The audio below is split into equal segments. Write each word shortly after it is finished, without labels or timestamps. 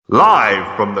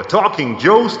Live from the Talking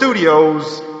Joe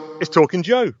studios, it's Talking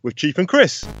Joe with Chief and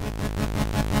Chris.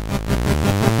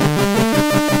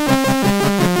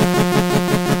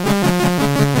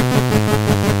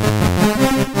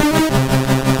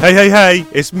 Hey,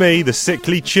 it's me, the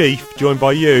sickly Chief, joined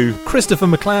by you, Christopher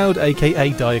McLeod,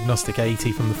 aka Diagnostic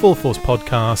 80 from the Full Force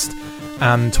podcast,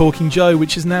 and Talking Joe,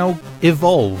 which has now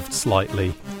evolved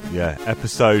slightly. Yeah,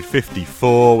 episode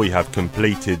 54. We have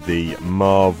completed the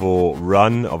Marvel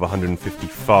run of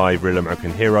 155 Real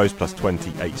American Heroes plus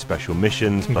 28 special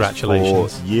missions.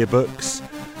 Congratulations. Plus 4 yearbooks.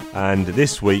 And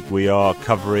this week we are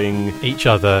covering each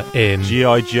other in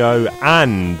G.I. Joe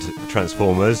and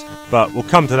Transformers. But we'll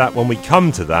come to that when we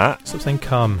come to that. Stop saying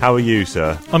come. How are you,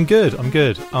 sir? I'm good.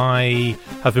 I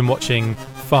have been watching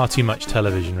far too much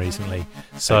television recently.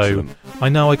 So Excellent. I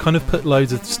know I kind of put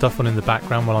loads of stuff on in the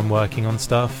background while I'm working on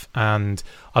stuff, and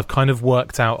I've kind of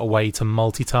worked out a way to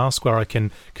multitask where I can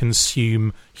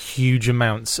consume huge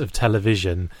amounts of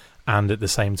television and at the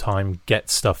same time get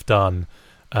stuff done.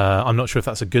 I'm not sure if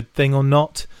that's a good thing or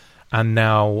not. And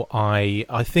now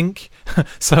I think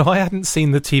so. I hadn't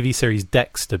seen the TV series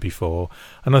Dexter before,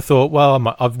 and I thought,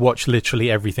 well, I've watched literally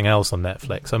everything else on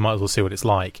Netflix. I might as well see what it's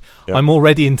like. Yep. I'm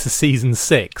already into season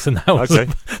 6, and that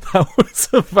was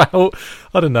about,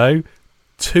 I don't know,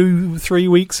 2-3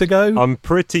 weeks ago. I'm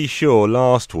pretty sure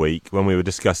last week when we were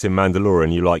discussing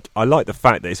Mandalorian, I like the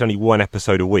fact that it's only one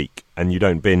episode a week and you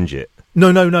don't binge it.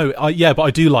 No. But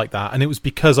I do like that, and it was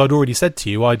because I'd already said to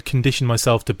you I'd conditioned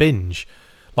myself to binge.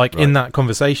 Right. In that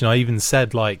conversation, I even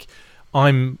said,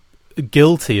 I'm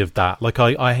guilty of that.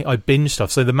 I binge stuff.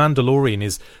 So The Mandalorian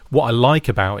is, what I like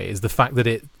about it is the fact that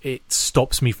it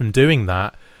stops me from doing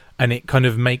that, and it kind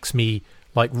of makes me,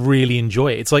 really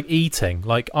enjoy it. It's like eating.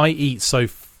 I eat so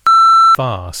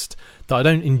fast that I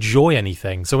don't enjoy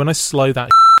anything. So when I slow that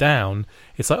down,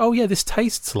 it's like, oh yeah, this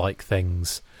tastes like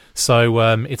things. So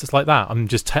it's just like that.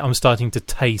 I'm starting to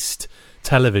taste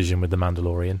television with The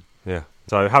Mandalorian. Yeah.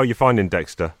 So how are you finding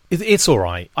Dexter? It's all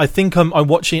right. I think I'm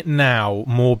watching it now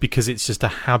more because it's just a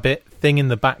habit thing in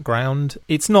the background.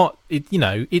 It's not,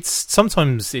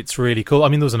 sometimes it's really cool. I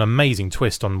mean, there was an amazing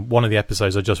twist on one of the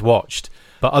episodes I just watched.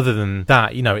 But other than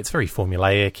that, it's very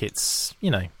formulaic. It's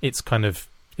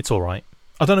it's all right.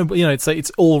 I don't know,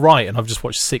 it's all right. And I've just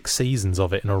watched 6 seasons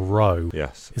of it in a row.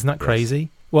 Yes. Isn't that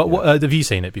crazy? What have you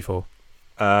seen it before?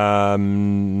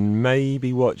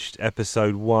 Maybe watched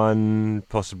episode 1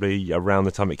 possibly around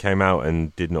the time it came out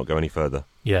and did not go any further.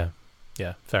 Yeah,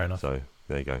 fair enough. So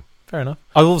there you go. Fair enough.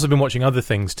 I've also been watching other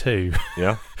things too.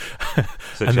 Yeah.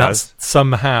 And that's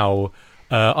somehow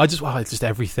it's just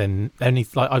everything.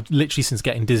 I've literally, since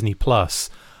getting Disney Plus,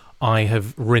 I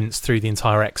have rinsed through the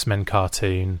entire X-Men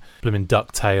cartoon, blooming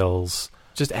DuckTales,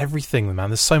 just everything, man.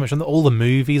 There's so much, and all the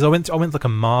movies. I went like a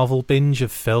Marvel binge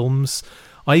of films.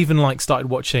 I even started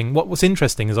watching. What's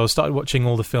interesting is I started watching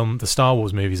all the Star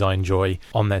Wars movies I enjoy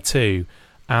on there too,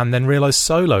 and then realised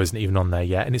Solo isn't even on there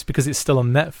yet, and it's because it's still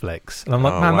on Netflix. And I'm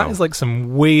like, man, wow. That is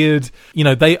some weird.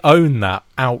 They own that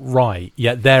outright,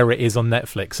 yet there it is on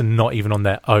Netflix and not even on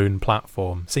their own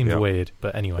platform. Seems weird,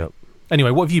 but anyway. Yep. Anyway,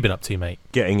 what have you been up to, mate?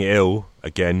 Getting ill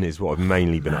again is what I've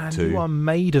mainly been up to. You are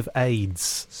made of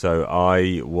AIDS. So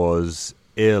I was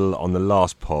ill on the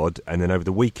last pod, and then over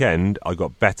the weekend I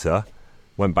got better.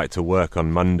 Went back to work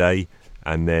on Monday,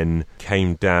 and then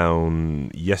came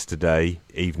down Monday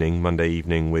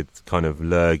evening with kind of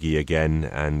lurgy again,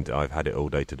 and I've had it all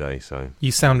day today. So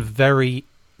you sound very,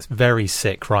 very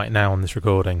sick right now on this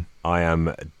recording. I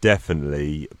am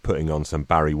definitely putting on some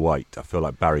Barry White. I feel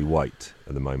like Barry White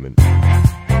at the moment.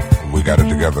 We got it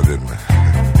together, didn't we?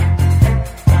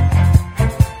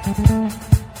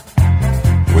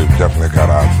 We've definitely got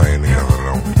our thing together,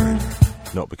 don't we, baby?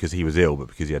 Not because he was ill, but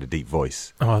because he had a deep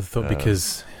voice. Oh, I thought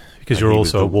because you're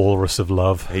also a walrus of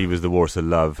love. He was the walrus of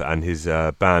love, and his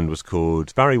band was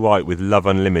called Barry White with Love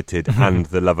Unlimited and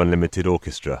the Love Unlimited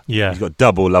Orchestra. Yeah. He's got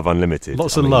double Love Unlimited.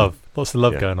 Lots of love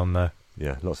going on there.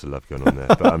 Yeah, lots of love going on there.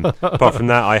 But apart from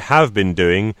that, I have been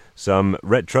doing some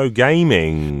retro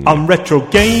gaming. I'm retro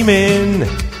gaming,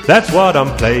 that's what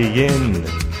I'm playing.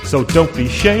 So don't be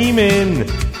shaming,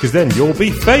 because then you'll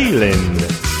be failing.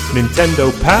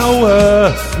 Nintendo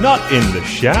Power, not in the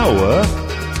shower.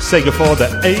 Sega for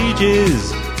the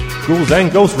ages, Ghouls and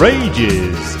Ghost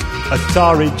Rages.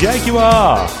 Atari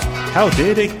Jaguar, how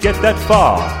did it get that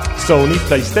far? Sony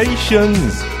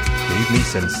PlayStations gave me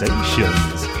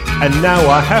sensations. And now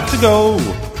I have to go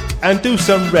and do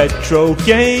some retro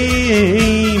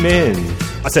gaming.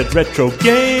 I said retro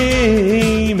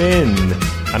gaming.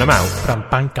 And I'm out.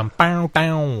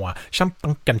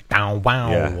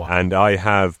 Yeah, and I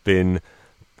have been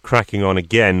cracking on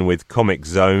again with Comic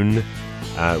Zone.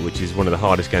 which is one of the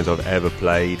hardest games I've ever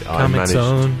played. Coming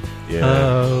soon. Yeah.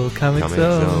 Oh, coming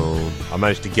soon. I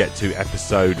managed to get to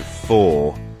episode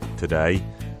 4 today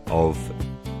of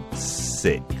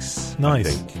 6. Nice. I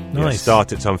think. Nice. Yeah,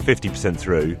 started, so I'm 50%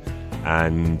 through,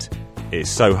 and it's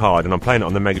so hard. And I'm playing it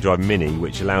on the Mega Drive Mini,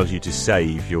 which allows you to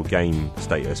save your game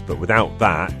status. But without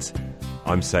that,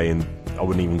 I'm saying I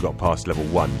wouldn't even got past level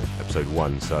 1, episode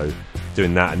 1. So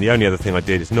doing that. And the only other thing I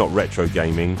did, it's not retro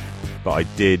gaming, but I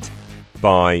did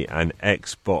buy an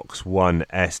Xbox One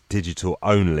S digital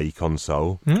only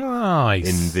console. Nice.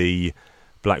 In the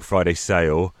Black Friday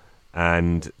sale,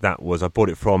 and that was, I bought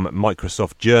it from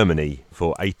Microsoft Germany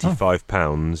for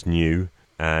 £85 new,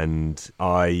 and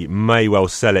I may well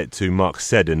sell it to Mark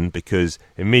Seddon, because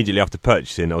immediately after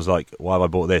purchasing I was like, why have I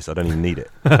bought this? I don't even need it.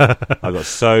 I've got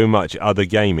so much other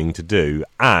gaming to do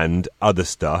and other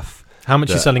stuff. How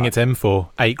much are you selling it to him for?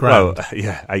 $8,000? Well,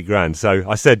 yeah, $8,000. So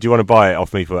I said, do you want to buy it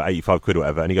off me for 85 quid or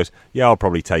whatever? And he goes, yeah, I'll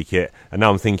probably take it. And now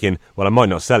I'm thinking, well, I might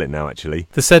not sell it now, actually.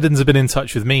 The Seddons have been in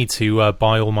touch with me to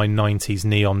buy all my 90s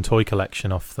neon toy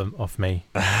collection off me.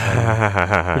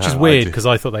 Which is weird, because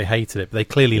I thought they hated it, but they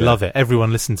clearly love it.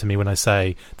 Everyone listened to me when I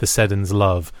say the Seddons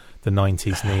love the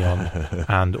 90s neon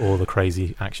and all the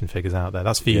crazy action figures out there.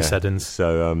 That's for you, Seddons.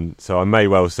 So I may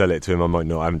well sell it to him. I might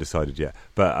not. I haven't decided yet.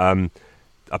 But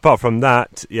apart from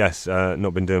that, yes,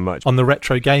 not been doing much. On the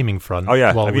retro gaming front, oh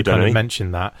yeah, while have we you done kind any? of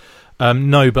mentioned that,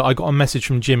 no, but I got a message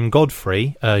from Jim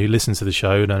Godfrey, who listens to the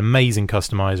show, an amazing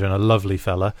customizer and a lovely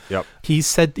fella. Yep. He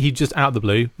said, he just out of the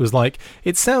blue was like,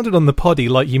 it sounded on the poddy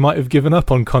like you might have given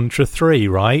up on Contra 3,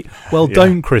 right? Well,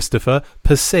 don't, Christopher.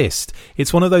 Persist.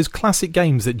 It's one of those classic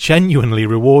games that genuinely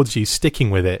rewards you sticking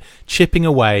with it, chipping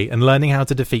away and learning how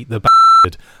to defeat the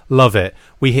bastard. Love it.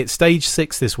 We hit stage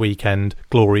 6 this weekend.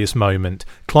 Glorious moment.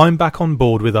 Climb back on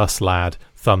board with us, lad.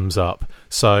 Thumbs up.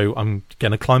 So I'm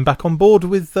going to climb back on board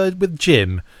with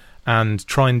Jim and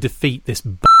try and defeat this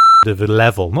of a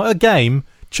level. Not a game,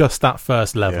 just that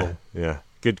first level. Yeah.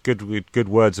 Good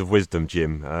words of wisdom,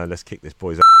 Jim. Let's kick this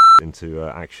boy's into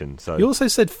action. So you also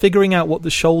said figuring out what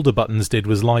the shoulder buttons did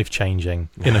was life-changing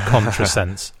in a Contra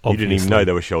sense. You didn't even know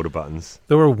there were shoulder buttons.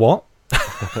 There were what?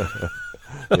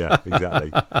 Yeah,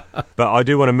 exactly. But I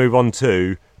do want to move on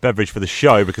to beverage for the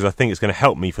show, because I think it's going to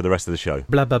help me for the rest of the show.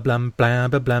 Blah blah blah blah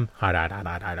blah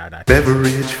blah.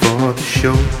 Beverage for the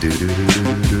show. Do do do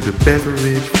do do do.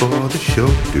 Beverage for the show.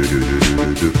 Do do do do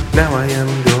do do. Now I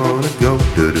am gonna go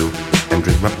do do and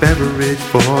drink my beverage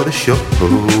for the show.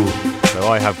 So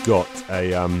I have got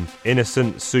a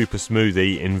innocent super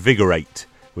smoothie Invigorate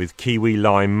with kiwi,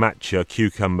 lime, matcha,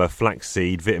 cucumber,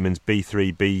 flaxseed, vitamins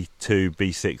B3, B2,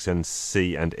 B6 and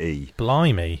C and E.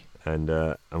 Blimey. And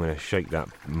I'm going to shake that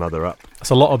mother up. That's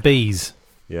a lot of bees.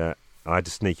 Yeah, I had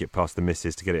to sneak it past the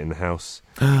missus to get it in the house.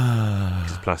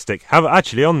 It's plastic.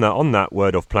 Actually, on that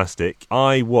word of plastic,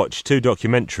 I watched 2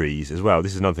 documentaries as well.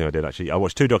 This is another thing I did, actually. I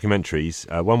watched 2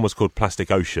 documentaries. One was called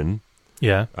Plastic Ocean.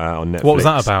 Yeah. On Netflix. What was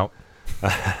that about?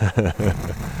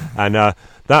 And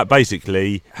that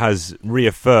basically has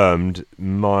reaffirmed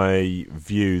my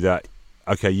view that,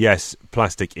 okay, yes,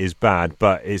 plastic is bad,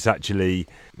 but it's actually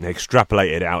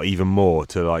extrapolated it out even more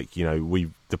to, like, you know,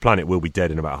 the planet will be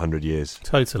dead in about 100 years.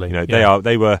 Totally. You know,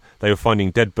 they were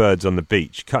finding dead birds on the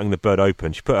beach, cutting the bird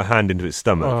open. She put her hand into its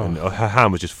stomach, and her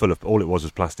hand was just full of, all it was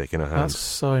plastic in her hand. That's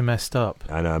so messed up.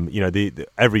 And you know,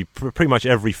 pretty much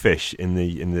every fish in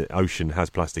the ocean has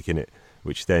plastic in it,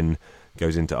 which then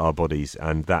goes into our bodies,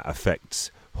 and that affects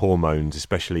hormones,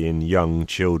 especially in young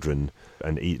children,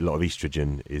 and a lot of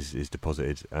estrogen is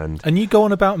deposited. And you go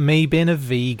on about me being a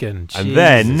vegan. And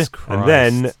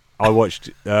then I watched.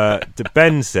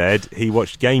 Ben said he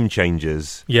watched Game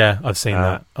Changers. Yeah, I've seen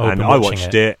that. And I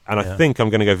watched it, and I think I'm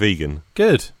going to go vegan.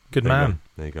 Good man.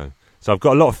 There you go. So I've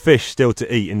got a lot of fish still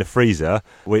to eat in the freezer,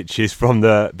 which is from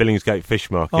the Billingsgate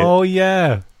Fish Market. Oh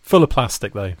yeah, full of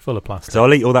plastic though. Full of plastic. So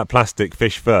I'll eat all that plastic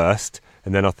fish first,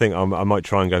 and then I think I might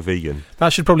try and go vegan.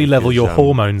 That should probably level your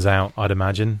hormones out, I'd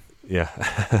imagine. Yeah.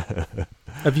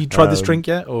 Have you tried this drink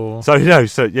yet? Or So yeah,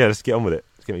 let's get on with it.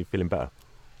 Let's get me feeling better.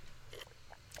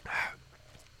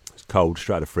 It's cold,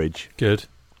 straight out of the fridge. Good.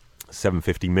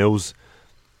 750 mils.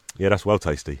 Yeah, that's well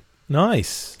tasty.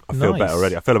 Nice. I feel better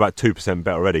already. I feel about 2%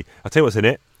 better already. I'll tell you what's in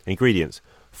it. Ingredients.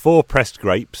 4 pressed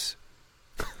grapes.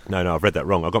 No, I've read that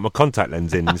wrong. I've got my contact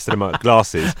lens in instead of my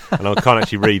glasses, and I can't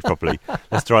actually read properly.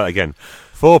 Let's try that again.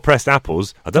 4 pressed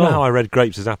apples. I don't know how I read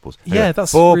grapes as apples. Yeah,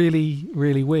 that's really,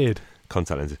 really weird.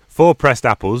 Contact lenses. 4 pressed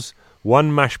apples,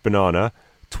 1 mashed banana,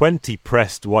 20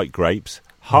 pressed white grapes,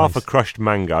 half a crushed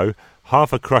mango,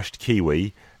 half a crushed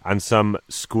kiwi, and some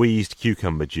squeezed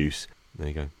cucumber juice. There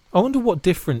you go. I wonder what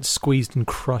difference squeezed and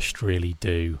crushed really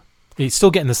do. You're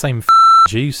still getting the same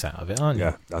juice out of it, aren't you?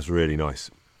 Yeah, that's really nice.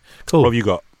 Cool. What have you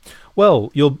got?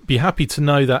 Well, you'll be happy to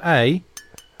know that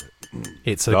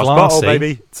it's a Glass glassy, bottle,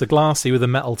 baby. It's a glassy with a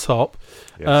metal top.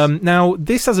 Yes. Now,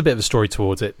 this has a bit of a story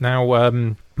towards it. Now,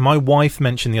 my wife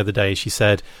mentioned the other day, she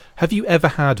said, "Have you ever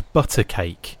had butter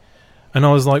cake?" And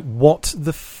I was like, "What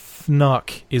the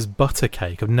fnuck is butter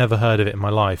cake? I've never heard of it in my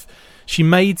life." She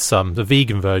made some, the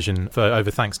vegan version, for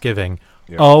over Thanksgiving.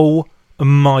 Yeah. Oh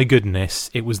my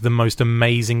goodness, it was the most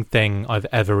amazing thing I've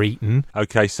ever eaten.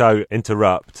 Okay, so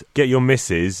interrupt. Get your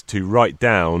missus to write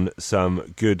down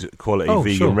some good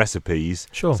quality vegan recipes.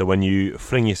 Sure. So when you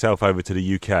fling yourself over to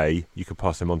the UK, you can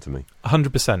pass them on to me.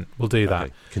 100%, we'll do that.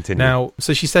 Okay, continue. Now,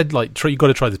 so she said, like, you got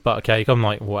to try this butter cake. I'm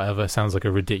like, whatever, sounds like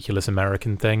a ridiculous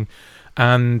American thing.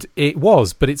 And it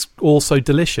was, but it's also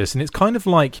delicious. And it's kind of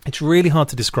like, it's really hard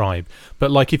to describe, but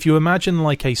like if you imagine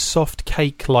like a soft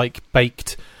cake-like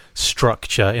baked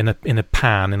structure in a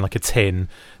pan, in like a tin,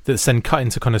 that's then cut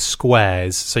into kind of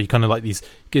squares, so you kind of like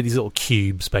get these little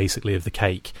cubes basically of the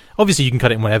cake. Obviously you can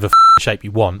cut it in whatever shape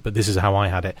you want, but this is how I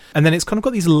had it. And then it's kind of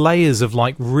got these layers of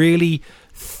like really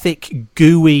thick,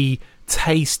 gooey,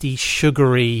 tasty,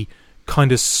 sugary,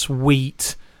 kind of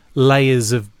sweet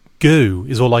layers of goo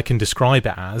is all I can describe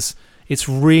it as. It's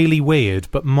really weird,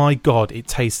 but my God, it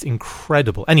tastes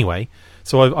incredible. Anyway,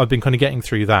 so I've been kind of getting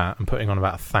through that and putting on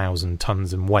about 1,000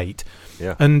 tons in weight.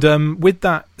 Yeah. And with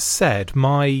that said,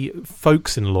 my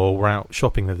folks-in-law were out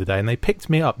shopping the other day and they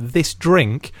picked me up this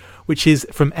drink, which is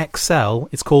from XL.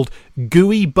 It's called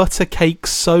Gooey Butter Cake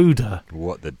Soda.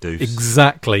 What the deuce?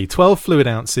 Exactly. 12 fluid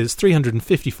ounces,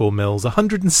 354 mils,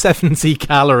 170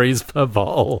 calories per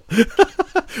bottle.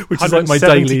 Which is like my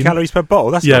daily calories per bottle.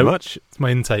 That's not much. It's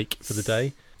my intake for the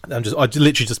day. I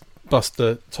literally just bust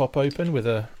the top open with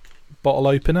a bottle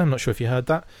opener. I'm not sure if you heard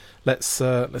that. Let's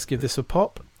give this a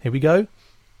pop. Here we go.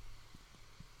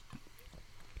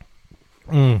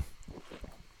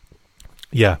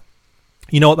 Yeah.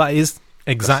 You know what that is?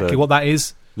 Exactly what that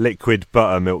is. Liquid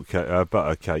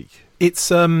butter cake. It's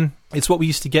what we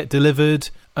used to get delivered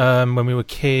when we were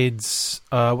kids.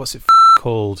 What's it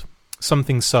called?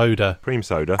 Something soda. Cream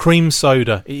soda. Cream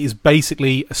soda. It is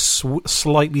basically a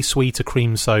slightly sweeter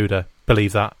cream soda.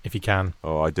 Believe that if you can.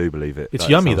 Oh, I do believe it. It's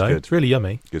yummy though. Good. It's really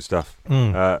yummy. Good stuff.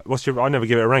 I never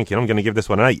give it a ranking. I'm going to give this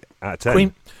one an 8 out of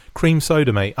 10. Cream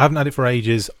soda, mate. I haven't had it for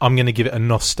ages. I'm going to give it a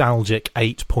nostalgic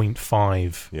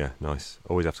 8.5. Yeah, nice.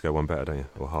 Always have to go one better, don't you?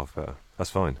 Or half better. That's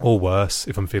fine. Or worse,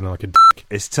 if I'm feeling like a dick.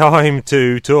 It's time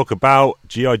to talk about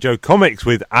G.I. Joe comics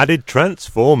with added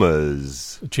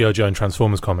Transformers. G.I. Joe and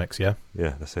Transformers comics, yeah?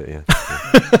 Yeah, that's it, yeah.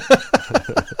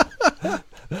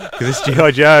 Because it's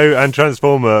G.I. Joe and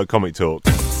Transformer comic talk.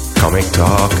 Comic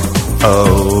talk,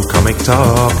 oh, comic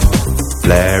talk.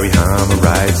 Larry Hama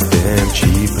writes them,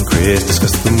 Chief and Chris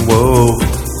discuss them, whoa.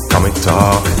 Comic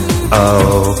talk,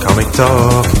 oh, comic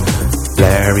talk.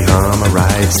 Larry Hama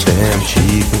writes them,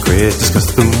 Chief and Chris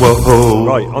discuss them, whoa.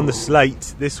 Right, on the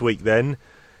slate this week then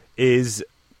is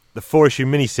the 4-issue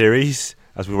miniseries,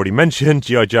 as we've already mentioned,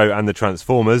 G.I. Joe and the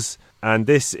Transformers. And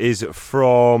this is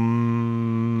from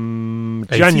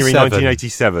January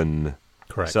 1987.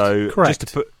 Correct. So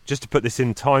just to put this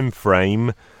in time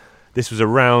frame, this was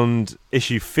around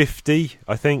issue 50,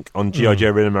 I think, on G.I.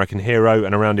 Joe Real American Hero,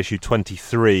 and around issue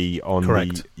 23 on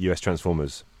the US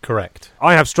Transformers. Correct.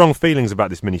 I have strong feelings about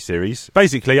this miniseries.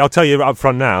 Basically, I'll tell you up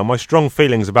front now, my strong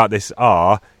feelings about this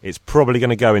are, it's probably going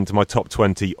to go into my top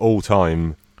 20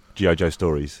 all-time G.I. Joe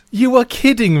stories. You are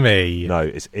kidding me. No,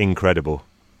 it's incredible.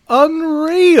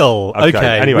 Unreal.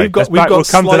 Okay. Anyway, we've got we'll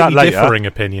come to that later. Differing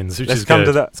opinions, which is come good.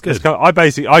 To that. It's good. I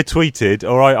tweeted,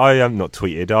 or I not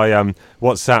tweeted. I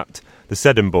WhatsApped the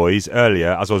Seddon boys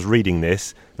earlier as I was reading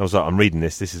this. And I was like, I'm reading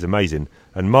this. This is amazing.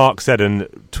 And Mark Seddon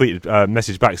tweeted,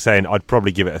 messaged back saying, I'd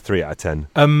probably give it a 3 out of 10.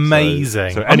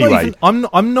 Amazing. So anyway,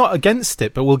 I'm not against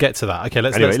it, but we'll get to that. Okay,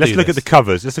 let's look at the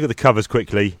covers. Let's look at the covers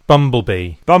quickly.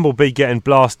 Bumblebee getting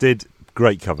blasted.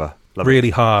 Great cover. Love really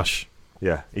it. Harsh.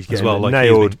 Yeah, he's getting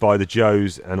nailed by the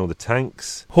Joes and all the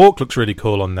tanks. Hawk looks really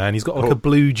cool on there, and he's got like a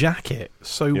blue jacket.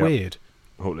 So weird.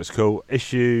 Hawk looks cool.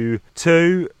 Issue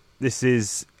 2. This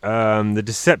is the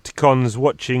Decepticons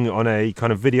watching on a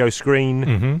kind of video screen.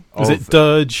 Mm-hmm. Is it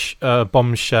Dirge,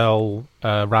 Bombshell,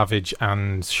 Ravage,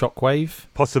 and Shockwave?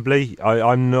 Possibly.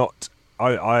 I'm not.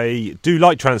 I do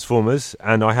like Transformers,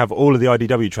 and I have all of the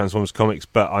IDW Transformers comics,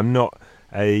 but I'm not.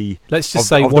 Let's just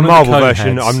say of one the Marvel of the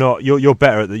version. I'm not. You're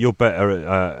better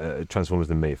at Transformers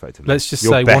than me, effectively. Let's just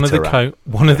say one of the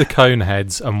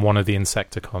Coneheads and one of the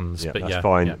Insecticons. Yeah, but that's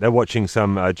fine. Yeah. They're watching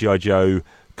some G.I. Joe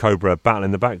Cobra battle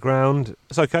in the background.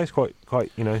 It's okay. It's quite.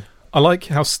 I like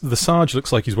how the Sarge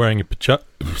looks like he's wearing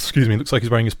looks like he's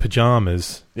wearing his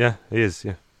pajamas. Yeah, he is.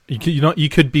 Yeah. You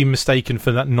could be mistaken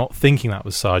for that, not thinking that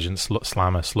was Sergeant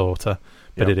Slammer Slaughter,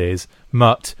 but Yep. it is.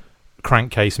 Mutt,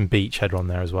 Crankcase, and Beachhead are on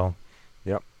there as well.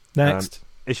 Yep. Next.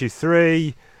 Issue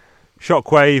 3,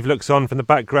 Shockwave looks on from the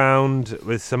background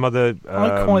with some other...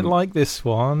 I quite like this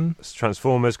one.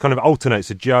 Transformers, kind of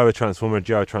alternates a Joe, a Transformer, a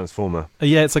Joe, a Transformer.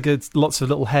 Yeah, it's like lots of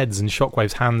little heads, and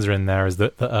Shockwave's hands are in there as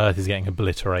the Earth is getting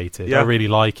obliterated. Yeah. I really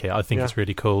like it. I think Yeah. it's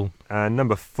really cool. And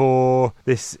number 4,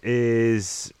 this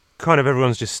is kind of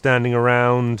everyone's just standing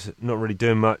around, not really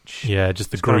doing much. Yeah,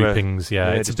 just the It's kind of a- groupings. Yeah,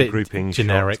 it's a just bit grouping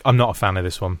generic. shot. I'm not a fan of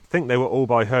this one. I think they were all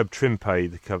by Herb Trimpe,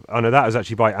 the cover. Oh no, that was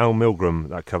actually by Al Milgram,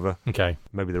 that cover. Okay.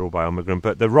 Maybe they're all by Al Milgram.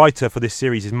 But the writer for this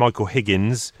series is Michael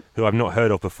Higgins, who I've not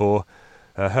heard of before.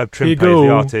 Herb Trimpe is the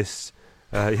artist.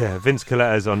 Vince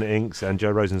Coletta's on inks and Joe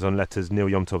Rosen's on letters, Neil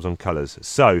Yomtov's on colours.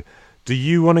 So, do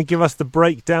you want to give us the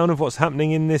breakdown of what's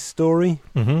happening in this story?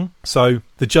 Mm-hmm. So,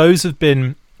 the Joes have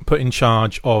been put in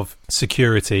charge of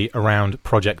security around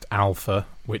Project Alpha,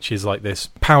 which is like this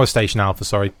Project Power Station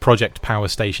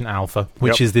Alpha,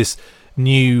 which Yep. is this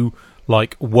new,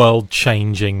 like,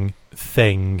 world-changing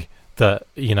thing that,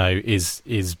 you know, is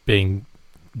being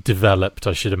developed,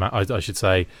 I should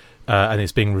say, and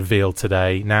it's being revealed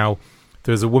today. Now,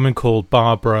 there's a woman called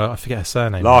Barbara, I forget her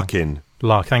surname. Larkin.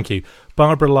 Thank you.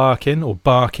 Barbara Larkin, or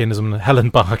Barkin, Helen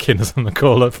Barkin, as I'm going to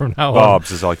call her from now on.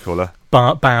 Barbs, as I call her.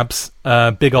 Babs,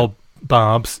 big old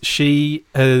Barbs. She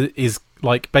is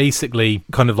like basically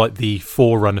kind of like the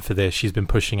forerunner for this. She's been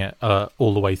pushing it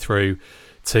all the way through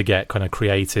to get kind of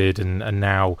created, and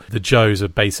now the Joes are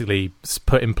basically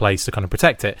put in place to kind of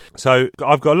protect it. So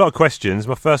I've got a lot of questions.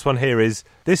 My first one here is,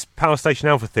 this Power Station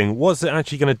Alpha thing, what's it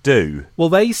actually going to do Well,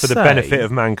 they for the benefit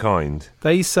of mankind?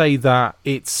 They say that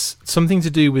it's something to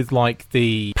do with like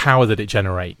the power that it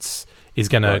generates is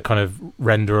going to kind of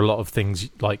render a lot of things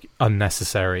like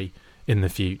unnecessary in the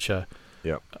future.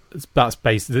 Yeah. That's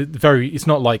basically it's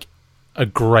not like a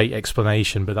great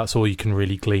explanation, but that's all you can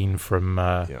really glean from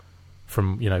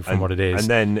what it is. And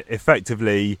then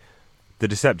effectively the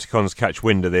Decepticons catch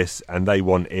wind of this and they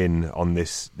want in on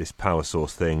this power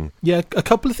source thing. Yeah, a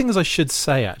couple of things I should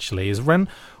say actually is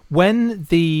when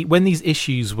these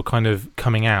issues were kind of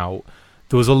coming out,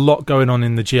 there was a lot going on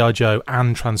in the G.I. Joe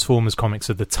and Transformers comics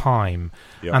at the time.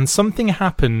 Yep. And something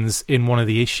happens in one of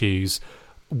the issues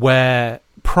where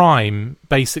Prime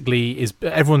basically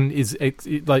everyone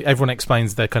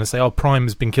explains, they kind of say, oh, Prime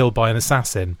has been killed by an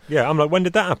assassin. Yeah, I'm like, when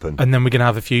did that happen? And then we're going to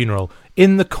have a funeral.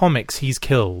 In the comics, he's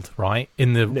killed, right?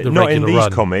 In the regular run. Not in these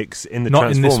comics, in the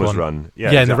Transformers run. Yeah,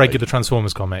 exactly. In the regular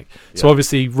Transformers comic. So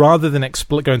obviously, rather than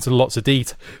go into lots of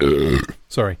detail...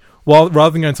 Sorry. Rather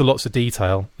than go into lots of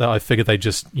detail, that I figured they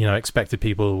just, expected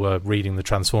people who were reading the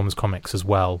Transformers comics as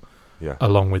well,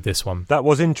 along with this one. That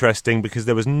was interesting because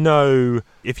there was no...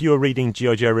 If you were reading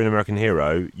G.I. Joe Real American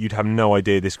Hero, you'd have no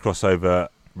idea this crossover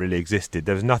really existed.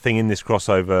 There was nothing in this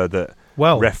crossover that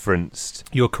referenced...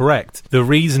 You're correct. The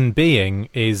reason being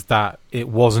is that it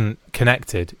wasn't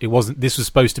connected. This was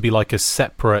supposed to be like a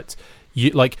separate...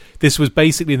 this was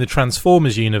basically in the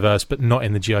Transformers universe, but not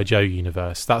in the G.I. Joe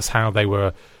universe. That's how they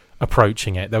were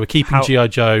approaching it. They were keeping G.I.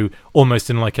 Joe almost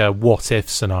in like a what-if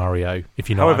scenario, if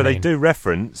you know what I mean. However, they do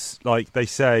reference, like they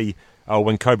say,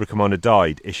 when Cobra Commander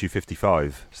died, issue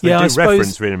 55. So they do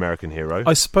reference Real American Hero.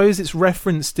 I suppose it's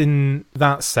referenced in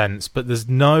that sense, but there's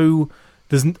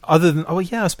other than... Oh,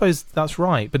 yeah, I suppose that's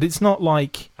right. But it's not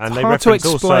like... And it's they hard reference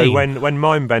to explain. also when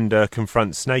Mindbender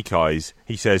confronts Snake Eyes,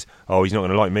 he says, oh, he's not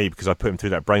going to like me because I put him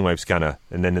through that brainwave scanner.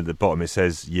 And then at the bottom it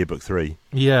says Yearbook 3.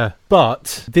 Yeah,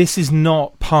 but this is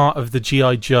not part of the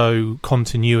G.I. Joe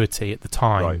continuity at the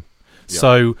time. Right.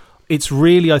 So it's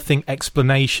really, I think,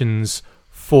 explanations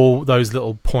for those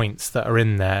little points that are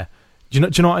in there. Do you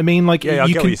know what I mean? Like, I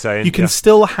get what you're saying. You can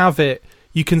still have it.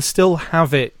 You can still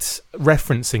have it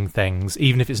referencing things,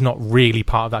 even if it's not really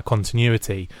part of that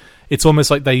continuity. It's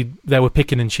almost like they were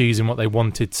picking and choosing what they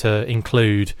wanted to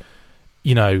include,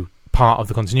 part of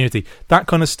the continuity. That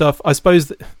kind of stuff. I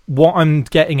suppose what I'm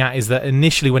getting at is that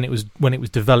initially, when it was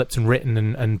developed and written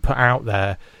and put out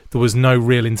there was no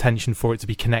real intention for it to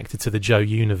be connected to the Joe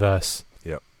universe.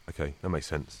 Yeah. Okay, that makes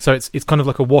sense. So it's kind of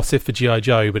like a what if for G.I.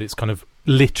 Joe, but it's kind of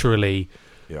literally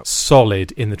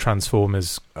solid in the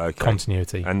Transformers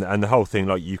continuity. And the whole thing,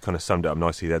 like you kind of summed it up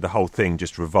nicely there, the whole thing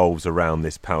just revolves around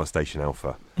this Power Station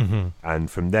Alpha. Mm-hmm.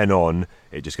 And from then on,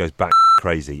 it just goes back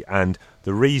crazy. And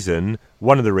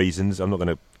one of the reasons, I'm not going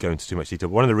to go into too much detail,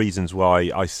 one of the reasons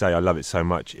why I say I love it so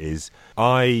much is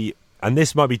and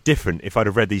this might be different if I'd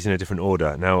have read these in a different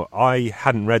order. Now, I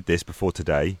hadn't read this before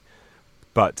today,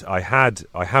 but I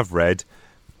have read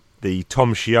the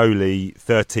Tom Scioli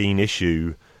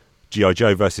 13-issue G.I.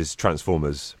 Joe versus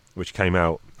Transformers, which came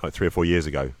out like 3 or 4 years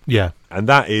ago. Yeah. And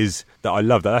that I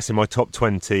love that. That's in my top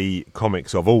 20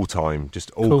 comics of all time, just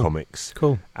all comics.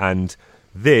 Cool. And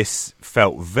this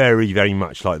felt very, very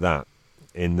much like that,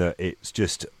 in that it's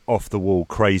just off-the-wall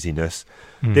craziness.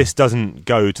 This doesn't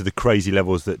go to the crazy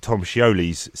levels that Tom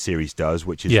Scioli's series does,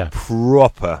 which is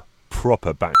proper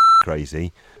back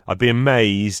crazy. I'd be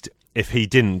amazed if he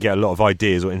didn't get a lot of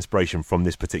ideas or inspiration from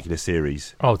this particular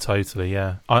series. Oh, totally,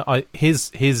 yeah.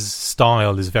 His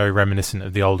style is very reminiscent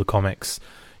of the older comics.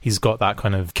 He's got that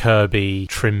kind of Kirby,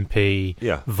 Trimpy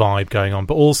vibe going on.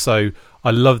 But also,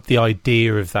 I loved the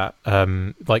idea of that,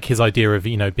 like his idea of,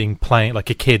 being playing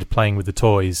like a kid playing with the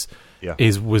toys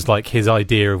was like his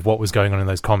idea of what was going on in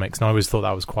those comics. And I always thought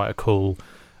that was quite a cool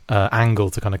angle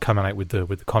to kind of come out with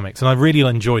the comics. And I really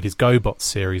enjoyed his GoBots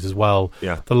series as well.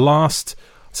 Yeah. The last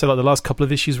couple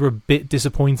of issues were a bit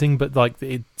disappointing, but like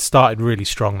it started really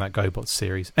strong, that GoBots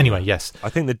series. Anyway, yes. I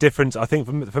think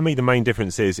for me the main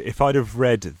difference is if I'd have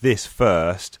read this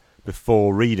first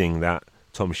before reading that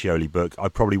Tom Scioli book, I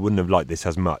probably wouldn't have liked this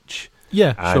as much.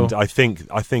 Yeah, and sure. I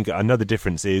think another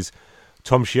difference is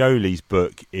Tom Scioli's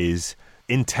book is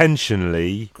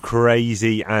intentionally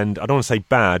crazy, and I don't want to say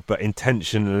bad, but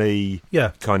intentionally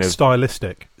kind of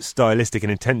stylistic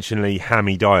and intentionally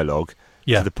hammy dialogue.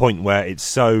 Yeah. To the point where it's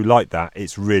so like that,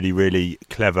 it's really, really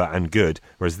clever and good.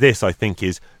 Whereas this, I think,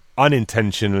 is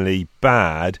unintentionally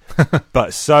bad,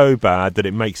 but so bad that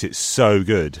it makes it so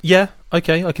good. Yeah,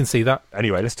 okay, I can see that.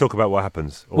 Anyway, let's talk about what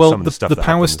happens. Or some of the stuff the that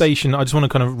Power happens. Station, I just want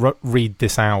to kind of read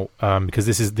this out because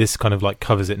this kind of like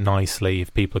covers it nicely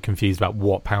if people are confused about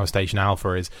what Power Station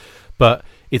Alpha is. But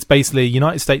it's basically a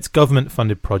United States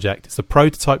government-funded project. It's a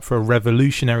prototype for a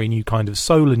revolutionary new kind of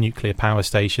solar nuclear power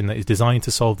station that is designed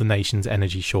to solve the nation's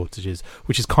energy shortages,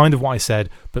 which is kind of what I said,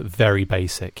 but very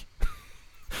basic.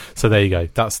 So there you go.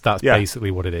 That's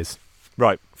basically what it is.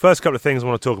 Right. First couple of things I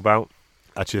want to talk about,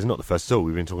 actually it's not the first at all,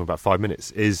 we've been talking about 5 minutes,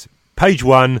 is page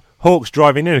 1, Hawk's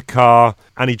driving in a car,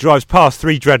 and he drives past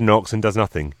 3 dreadnoughts and does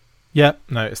nothing. Yeah,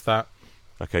 noticed that.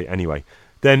 Okay, anyway.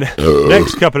 Then,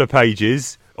 next couple of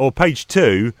pages, or page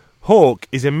 2, Hawk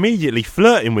is immediately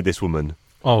flirting with this woman.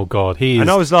 Oh, God. And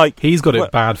I was like... He's got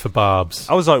it bad for barbs.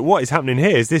 I was like, what is happening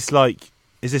here?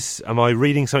 Am I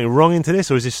reading something wrong into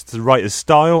this, or is this the writer's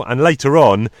style? And later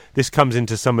on, this comes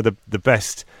into some of the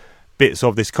best bits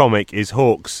of this comic, is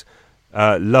Hawk's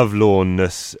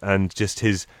lovelornness and just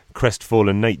his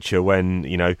crestfallen nature when,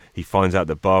 he finds out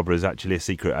that Barbara is actually a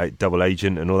secret double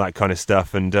agent and all that kind of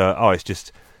stuff. And,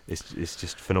 it's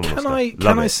just phenomenal stuff.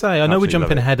 Can I say, I know we're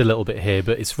jumping ahead a little bit here,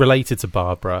 but it's related to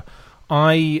Barbara.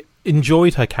 I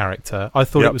enjoyed her character. I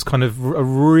thought it was kind of a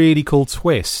really cool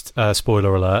twist,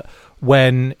 spoiler alert,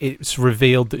 when it's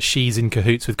revealed that she's in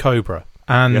cahoots with Cobra.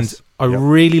 And I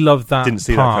really loved that. Didn't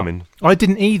see part. that coming. I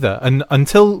didn't either. And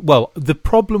the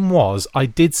problem was I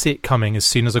did see it coming as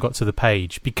soon as I got to the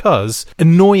page, because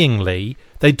annoyingly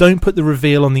they don't put the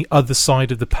reveal on the other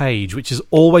side of the page, which has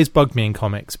always bugged me in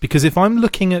comics. Because if I'm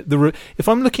looking at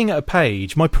a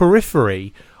page, my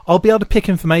periphery, I'll be able to pick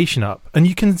information up, and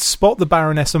you can spot the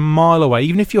Baroness a mile away,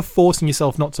 even if you're forcing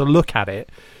yourself not to look at it.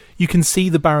 You can see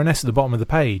the Baroness at the bottom of the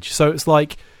page. So it's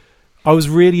like, I was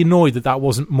really annoyed that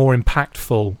wasn't more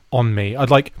impactful on me.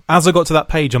 As I got to that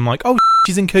page, I'm like, oh,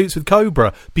 she's in cahoots with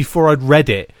Cobra, before I'd read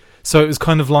it. So it was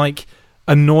kind of like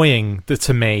annoying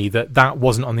to me that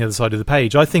wasn't on the other side of the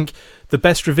page. I think the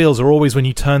best reveals are always when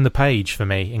you turn the page for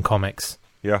me in comics.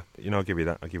 Yeah, I'll give you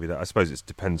that. I suppose it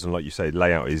depends on, like you say,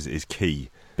 layout is key.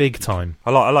 Big time.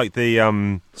 I like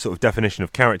the sort of definition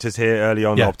of characters here early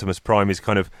on. Yeah. Optimus Prime is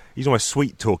he's almost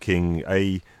sweet-talking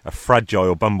a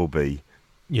fragile Bumblebee.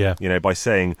 Yeah. By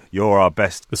saying, you're our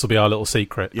best. This will be our little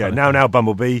secret. Yeah, now,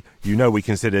 Bumblebee, we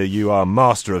consider you our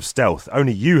master of stealth.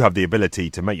 Only you have the ability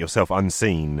to make yourself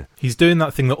unseen. He's doing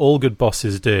that thing that all good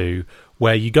bosses do,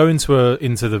 where you go into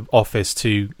the office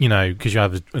to, because you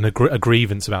have a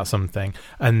grievance about something,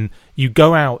 and you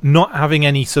go out not having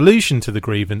any solution to the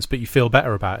grievance, but you feel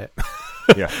better about it.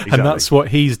 Yeah, exactly. And that's what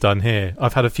he's done here.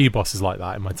 I've had a few bosses like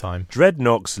that in my time.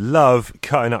 Dreadnoks love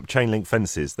cutting up chain link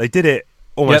fences. They did it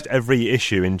almost every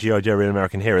issue in G.I. Joe Real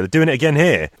American Hero. They're doing it again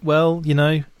here. Well,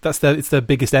 it's their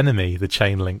biggest enemy, the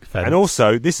chain link fence. And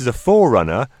also, this is a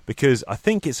forerunner, because I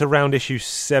think it's around issue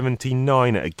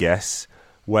 79 at a guess,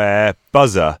 where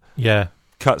Buzzer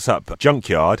cuts up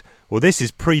Junkyard. Well, this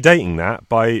is predating that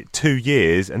by 2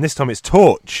 years, and this time it's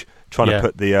Torch trying to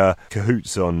put the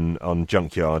cahoots on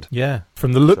Junkyard. Yeah,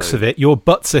 from the looks of it, your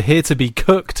butts are here to be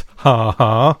cooked. Ha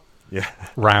ha. Yeah.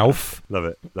 Ralph. Love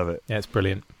it. Yeah, it's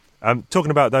brilliant.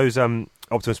 Talking about those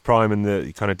Optimus Prime and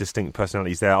the kind of distinct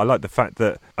personalities there. I like the fact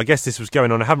that, I guess this was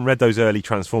going on, I haven't read those early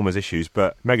Transformers issues,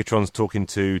 but Megatron's talking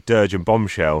to Dirge and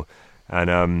Bombshell,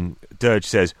 and Dirge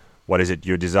says, "What is it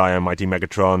you desire, mighty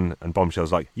Megatron?" And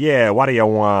Bombshell's like, "Yeah, what do you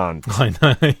want?" I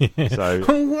know. Yeah.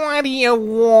 So, what do you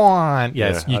want?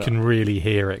 Yes, you can really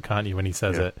hear it, can't you, when he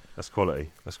says it? That's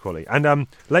quality. That's quality. And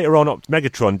later on,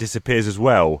 Megatron disappears as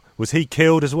well. Was he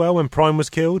killed as well when Prime was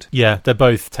killed? Yeah, they're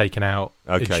both taken out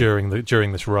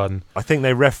during this run. I think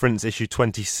they reference issue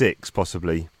 26,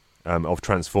 possibly, of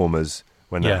Transformers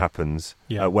when that happens.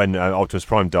 Yeah. When Optimus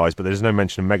Prime dies, but there's no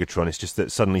mention of Megatron. It's just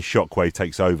that suddenly Shockwave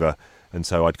takes over. And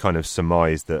so I'd kind of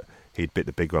surmised that he'd bit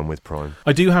the big one with Prime.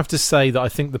 I do have to say that I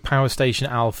think the Power Station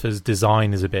Alpha's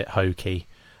design is a bit hokey.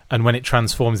 And when it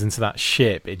transforms into that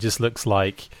ship, it just looks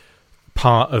like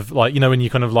part of, like, you know, when you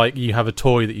kind of like, you have a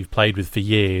toy that you've played with for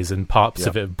years and parts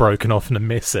of it have broken off and are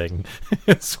missing.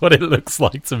 It's what it looks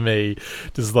like to me.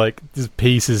 Just like, just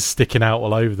pieces sticking out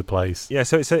all over the place. Yeah,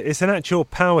 so it's an actual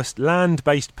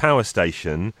land-based power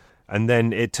station, and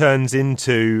then it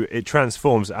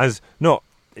transforms as not...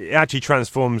 It actually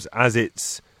transforms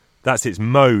as that's its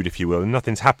mode, if you will. And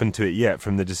nothing's happened to it yet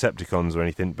from the Decepticons or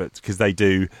anything, but because they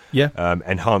do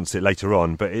enhance it later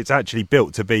on. But it's actually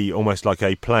built to be almost like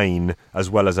a plane as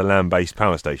well as a land-based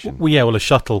power station. Well, a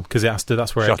shuttle, because it has to.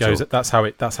 That's where it goes. That's how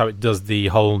it does the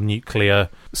whole nuclear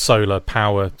solar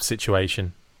power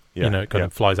situation. Yeah, it kind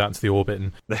of flies out into the orbit,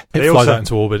 and flies out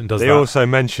into orbit and does that. They also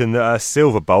mention that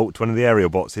Silverbolt, one of the aerial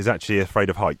bots, is actually afraid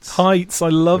of heights. I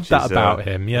love that about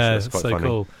him. Yeah, it's so funny.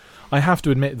 Cool. I have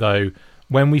to admit, though,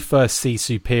 when we first see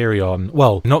Superion,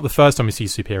 well, not the first time we see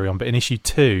Superion, but in issue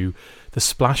 2, the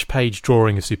splash page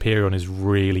drawing of Superion is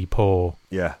really poor.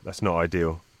 Yeah, that's not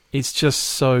ideal. It's just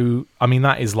so... I mean,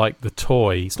 that is like the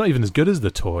toy. It's not even as good as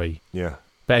the toy. Yeah.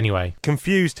 But anyway.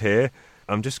 Confused here.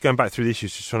 I'm just going back through the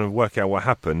issues, just trying to work out what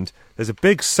happened. There's a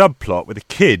big subplot with a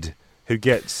kid who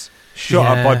gets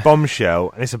shot up by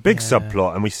Bombshell, and it's a big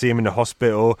subplot, and we see him in the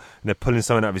hospital, and they're pulling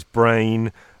something out of his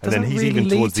brain, and then he's really even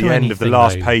towards the end of the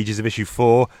last pages of issue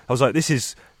 4. I was like, this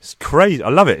is crazy. I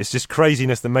love it. It's just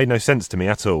craziness that made no sense to me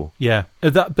at all. Yeah,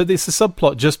 but it's a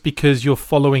subplot just because you're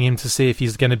following him to see if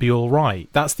he's going to be all right.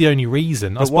 That's the only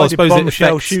reason. But why did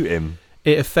Bombshell shoot him?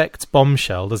 It affects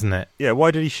Bombshell, doesn't it? Yeah, why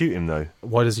did he shoot him, though?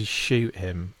 Why does he shoot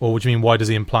him? Or what do you mean, why does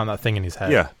he implant that thing in his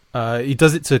head? Yeah. He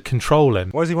does it to control him.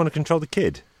 Why does he want to control the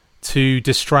kid? To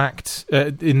distract...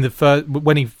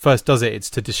 when he first does it,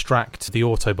 it's to distract the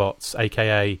Autobots,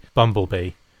 a.k.a.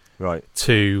 Bumblebee. Right.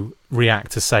 To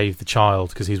react to save the child,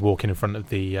 because he's walking in front of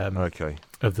the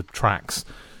of the tracks.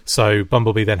 So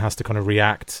Bumblebee then has to kind of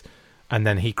react, and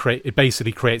then it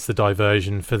basically creates the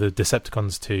diversion for the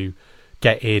Decepticons to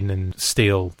get in and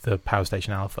steal the Power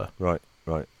Station Alpha. Right.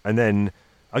 And then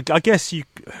I guess you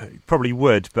probably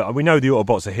would, but we know the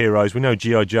Autobots are heroes. We know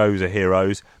G.I. Joes are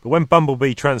heroes. But when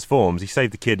Bumblebee transforms, he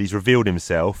saved the kid, he's revealed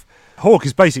himself. Hawk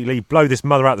is basically blow this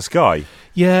mother out the sky.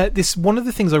 Yeah, this one of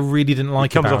the things I really didn't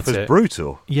like about it. It comes off as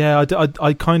brutal. Yeah,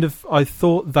 I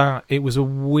thought that it was a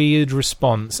weird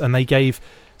response, and they gave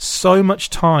so much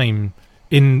time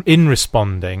in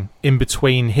responding in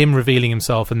between him revealing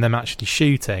himself and them actually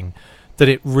shooting, that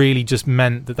it really just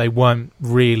meant that they weren't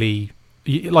really...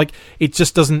 Like, it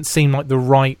just doesn't seem like the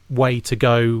right way to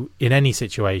go in any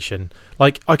situation.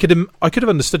 Like, I could have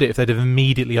understood it if they'd have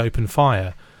immediately opened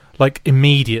fire. Like,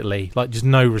 immediately. Like, just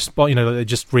no response, they're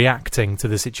just reacting to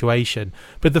the situation.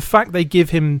 But the fact they give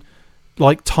him,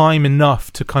 like, time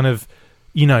enough to kind of,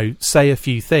 say a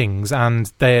few things,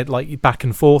 and they're, like, back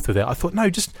and forth with it. I thought, no,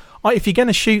 just... if you're going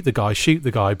to shoot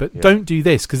the guy, but don't do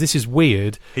this, because this is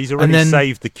weird. He's already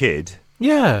saved the kid.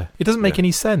 Yeah, it doesn't make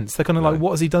any sense. They're kind of like, what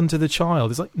has he done to the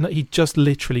child? It's like, no, he just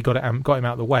literally got him out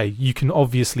of the way. You can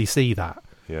obviously see that.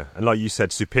 Yeah, and like you said,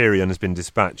 Superion has been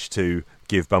dispatched to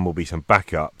give Bumblebee some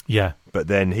backup. Yeah. But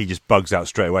then he just bugs out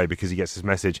straight away because he gets his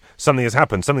message. Something has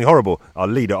happened, something horrible. Our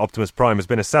leader, Optimus Prime, has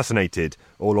been assassinated.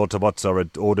 All Autobots are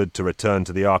ordered to return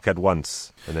to the Ark at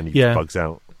once. And then he just bugs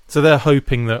out. So they're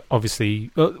hoping that,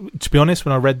 obviously... to be honest,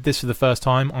 when I read this for the first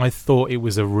time, I thought it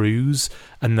was a ruse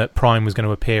and that Prime was going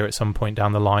to appear at some point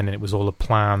down the line, and it was all a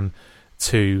plan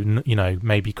to,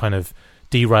 maybe kind of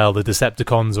derail the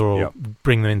Decepticons or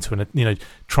bring them into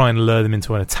try and lure them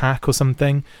into an attack or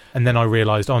something. And then I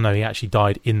realised, oh no, he actually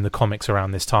died in the comics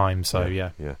around this time. So,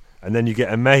 yeah. And then you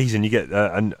get amazing, you get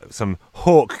some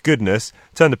Hawk goodness.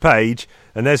 Turn the page,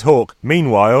 and there's Hawk,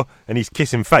 meanwhile, and he's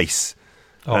kissing face.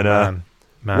 Oh, and,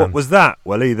 Man. What was that?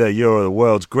 Well, either you're the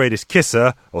world's greatest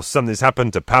kisser or something's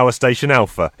happened to Power Station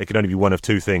Alpha. It can only be one of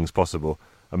two things possible.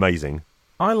 Amazing.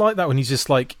 I like that when he's just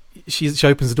like, she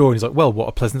opens the door and he's like, well, what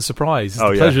a pleasant surprise.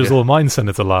 The pleasure is all mine,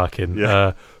 Senator Larkin.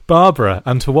 Yeah. Barbara,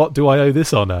 and to what do I owe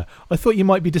this honour? I thought you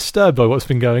might be disturbed by what's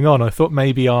been going on. I thought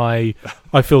maybe I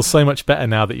feel so much better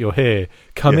now that you're here.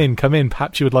 Come in.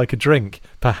 Perhaps you would like a drink.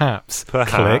 Perhaps.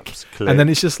 Click. And then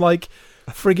it's just like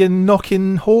friggin'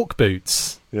 knocking hawk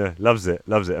boots. Yeah, loves it.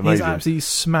 Amazing. He's absolutely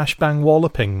smash bang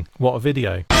walloping. What a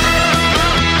video.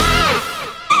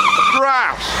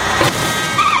 Crash!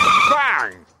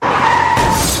 Bang!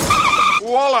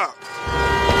 Wallop!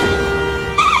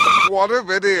 What a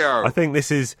video! I think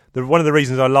this is one of the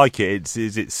reasons I like it.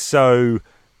 It's so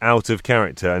out of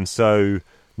character and so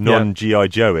non-G.I.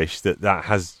 Joe-ish that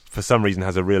has, for some reason,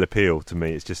 has a real appeal to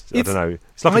me. It's just, I don't know.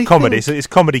 It's like a comedy. It's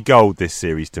comedy gold, this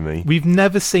series, to me. We've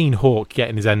never seen Hawk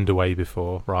getting his end away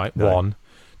before, right? No. 1.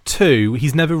 2,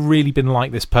 he's never really been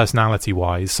like this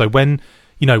personality-wise. So when,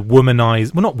 not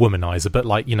womanizer, but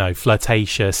like,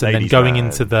 flirtatious, and ladies then going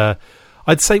into the...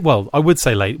 I would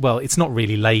say it's not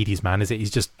really ladies' man, is it?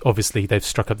 He's just, obviously, they've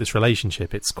struck up this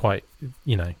relationship. It's quite,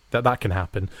 that can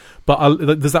happen. But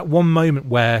there's that one moment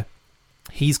where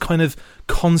he's kind of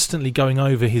constantly going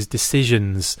over his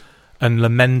decisions and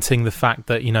lamenting the fact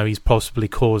that, he's possibly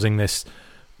causing this,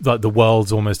 like the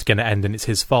world's almost going to end and it's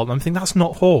his fault. And I'm thinking, that's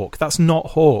not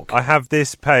Hawk. I have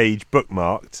this page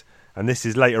bookmarked, and this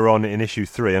is later on in issue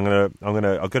 3. I've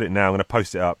got it now. I'm going to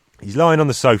post it up. He's lying on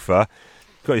the sofa,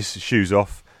 got his shoes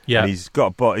off. Yeah. And he's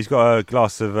got a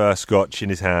glass of scotch in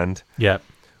his hand. Yeah.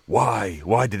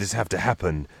 Why did this have to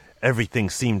happen? Everything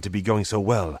seemed to be going so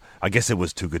well. I guess it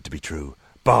was too good to be true.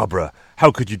 Barbara,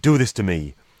 how could you do this to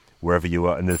me? Wherever you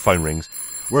are, and the phone rings.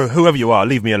 Whoever you are,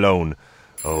 leave me alone.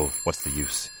 Oh, what's the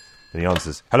use? And he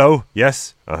answers, hello?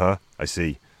 Yes? Uh-huh, I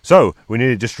see. So, we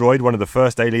nearly destroyed one of the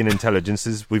first alien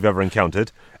intelligences we've ever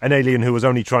encountered. An alien who was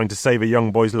only trying to save a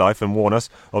young boy's life and warn us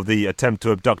of the attempt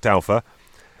to abduct Alpha.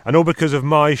 And all because of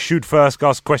my shoot first,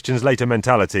 ask questions later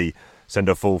mentality. Send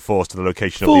a full force to the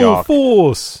location of the Ark. Full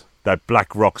force! That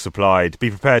black rock supplied. Be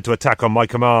prepared to attack on my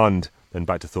command. Then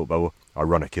back to thought bubble.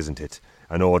 Ironic, isn't it?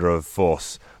 An order of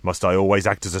force. Must I always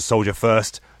act as a soldier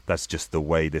first? That's just the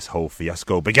way this whole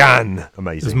fiasco began.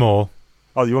 Amazing. There's more.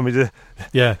 Oh, you want me to...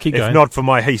 Yeah, keep going. If not for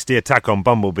my hasty attack on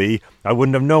Bumblebee, I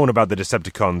wouldn't have known about the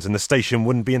Decepticons, and the station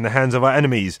wouldn't be in the hands of our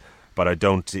enemies. But I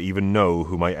don't even know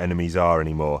who my enemies are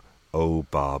anymore. Oh,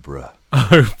 Barbara.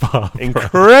 Oh, Barbara.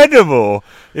 Incredible!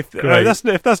 If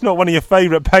that's not one of your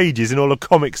favourite pages in all of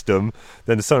comicsdom,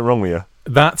 then there's something wrong with you.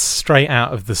 That's straight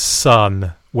out of The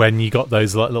Sun, when you got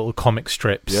those little comic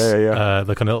strips. Yeah.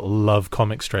 The kind of little love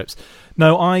comic strips.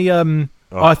 No,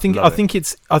 I think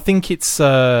it's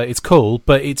cool,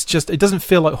 but it's just, it doesn't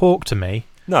feel like Hawk to me.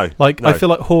 No. I feel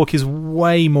like Hawk is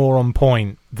way more on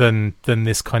point than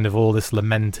this kind of all this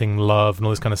lamenting love and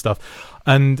all this kind of stuff.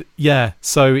 And yeah,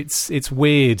 so it's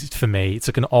weird for me. It's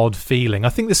like an odd feeling. I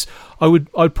think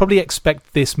I'd probably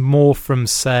expect this more from,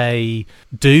 say,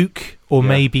 Duke, or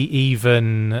maybe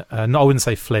even I wouldn't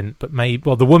say Flint, but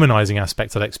the womanizing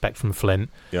aspect I'd expect from Flint.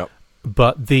 Yep.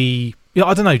 But I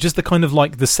don't know, just the kind of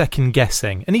like the second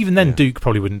guessing, and even then, Duke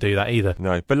probably wouldn't do that either.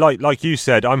 No, but like you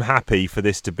said, I'm happy for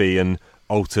this to be an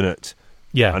alternate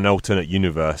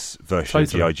universe version of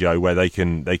G.I. Joe, where they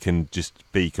can just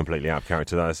be completely out of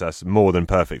character. That's more than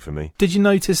perfect for me. Did you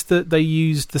notice that they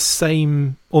used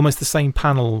almost the same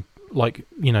panel,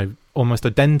 almost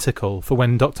identical, for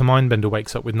when Dr. Mindbender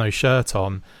wakes up with no shirt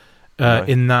on,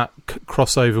 in that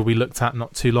crossover we looked at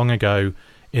not too long ago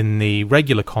in the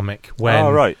regular comic,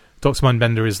 when Dr.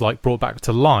 Mindbender is brought back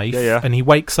to life, and he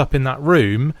wakes up in that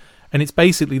room, and it's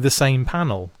basically the same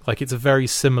panel. It's a very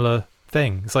similar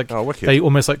thing. It's they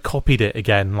almost copied it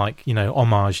again,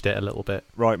 homaged it a little bit.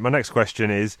 Right, my next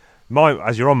question is,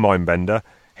 as you're on Mindbender,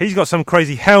 he's got some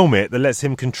crazy helmet that lets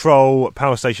him control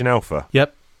Power Station Alpha.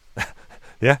 Yep.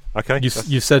 Yeah, okay.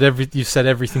 You've said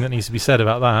everything that needs to be said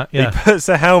about that. Yeah. He puts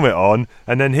a helmet on,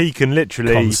 and then he can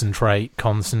literally concentrate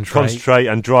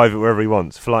and drive it wherever he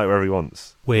wants, fly it wherever he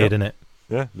wants. Weird, isn't it?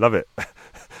 Yeah, love it.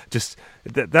 Just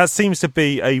that seems to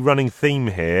be a running theme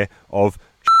here of,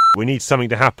 we need something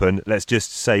to happen, let's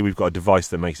just say we've got a device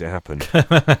that makes it happen.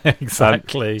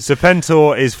 Exactly.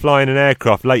 Serpentor is flying an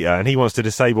aircraft later, and he wants to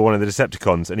disable one of the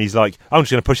Decepticons, and he's like, I'm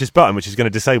just going to push this button, which is going to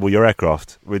disable your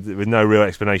aircraft, with no real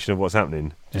explanation of what's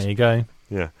happening. There you go.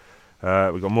 Yeah.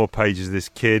 We've got more pages of this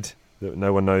kid that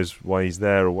no one knows why he's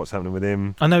there or what's happening with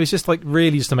him. I know, it's just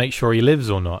really just to make sure he lives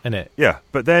or not, isn't it? Yeah,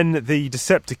 but then the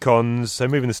Decepticons, so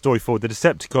moving the story forward, the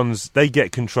Decepticons, they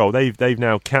get control. They've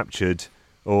now captured...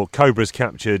 or Cobra's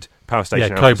captured Power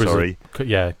Station Alpha, Cobra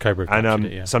captured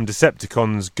it, some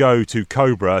Decepticons go to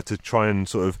Cobra to try and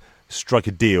sort of strike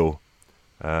a deal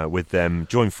with them,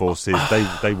 join forces.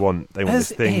 They want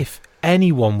this thing. As if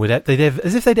anyone would,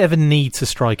 as if they'd ever need to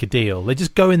strike a deal. They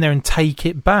just go in there and take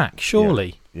it back,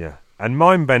 surely. Yeah. And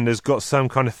Mindbender's got some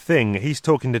kind of thing. He's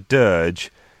talking to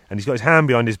Dirge, and he's got his hand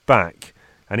behind his back,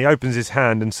 and he opens his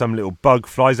hand, and some little bug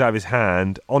flies out of his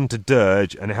hand onto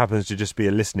Dirge, and it happens to just be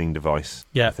a listening device,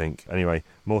 Yeah. I think. Anyway,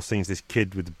 more scenes. This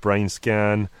kid with the brain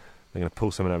scan. They're going to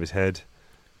pull something out of his head.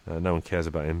 No one cares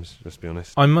about him, let's be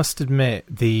honest. I must admit,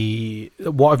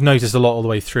 what I've noticed a lot all the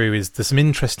way through is there's some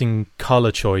interesting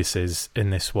colour choices in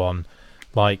this one.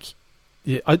 Like,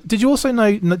 did you also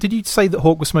know? Did you say that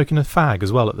Hawk was smoking a fag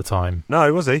as well at the time?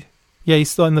 No, was he? Yeah,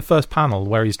 he's still in the first panel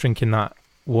where he's drinking that.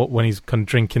 When he's kind of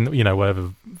drinking,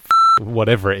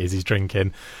 whatever it is he's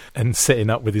drinking, and sitting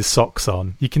up with his socks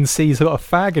on, you can see he's got a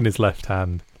fag in his left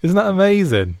hand. Isn't that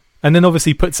amazing? And then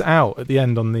obviously puts it out at the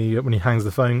end when he hangs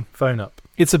the phone up.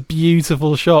 It's a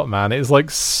beautiful shot, man. It's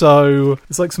like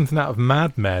something out of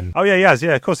Mad Men. Oh, yeah, he has.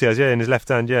 Yeah, of course he has. Yeah, in his left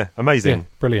hand. Yeah, amazing. Yeah,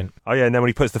 brilliant. Oh, yeah, and then when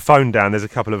he puts the phone down, there's a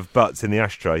couple of butts in the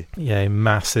ashtray. Yeah,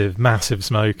 massive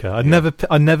smoker. I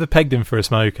never pegged him for a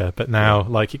smoker, but now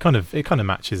like it kind of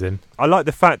matches in. I like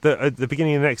the fact that at the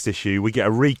beginning of the next issue, we get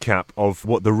a recap of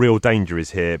what the real danger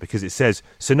is here, because it says,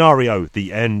 scenario,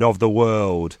 the end of the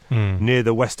world. Near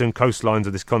the western coastlines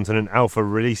of this continent, Alpha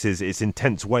releases its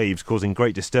intense waves, causing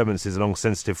great disturbances along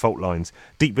sensitive fault lines.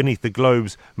 Deep beneath the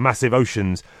globe's massive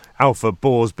oceans, Alpha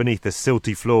bores beneath the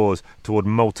silty floors toward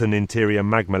molten interior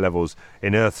magma levels.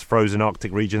 In Earth's frozen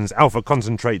Arctic regions, Alpha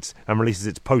concentrates and releases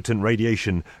its potent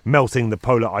radiation, melting the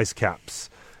polar ice caps.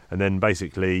 And then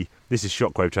basically, this is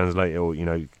Shockwave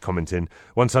translator, commenting,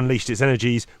 once unleashed, its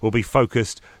energies will be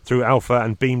focused through Alpha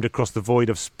and beamed across the void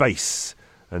of space.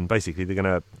 And basically, they're going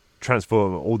to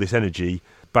transform all this energy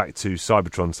back to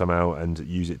Cybertron somehow and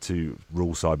use it to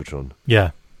rule Cybertron.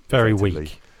 Yeah, very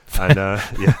weak. And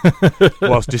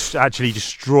whilst actually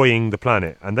destroying the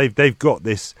planet. And they've got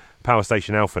this Power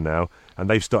Station Alpha now, and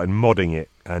they've started modding it,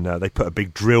 and they put a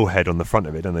big drill head on the front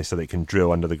of it, don't they, so they can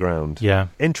drill under the ground. Yeah.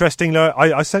 Interesting.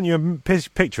 I sent you a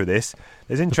picture of this.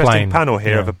 There's an interesting panel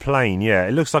here of a plane. Yeah,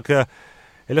 it looks like a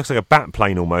bat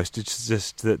plane almost. It's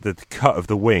just the cut of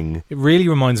the wing. It really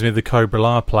reminds me of the Cobra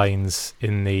La planes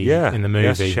in the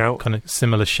movie. Yes, kind of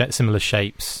similar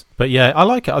shapes. But yeah, I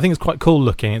like it. I think it's quite cool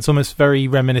looking. It's almost very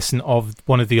reminiscent of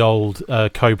one of the old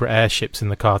Cobra airships in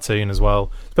the cartoon as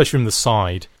well, especially from the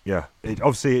side. Yeah, it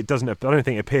doesn't. I don't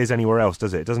think it appears anywhere else,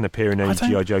 does it? It doesn't appear in any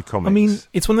G.I. Joe comics. I mean,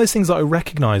 it's one of those things that I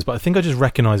recognise, but I think I just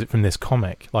recognise it from this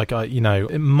comic. Like,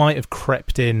 it might have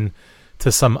crept in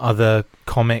to some other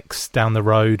comics down the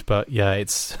road, but yeah,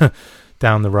 it's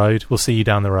down the road. We'll see you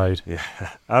down the road. Yeah.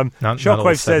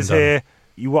 Shockwave says here,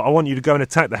 I want you to go and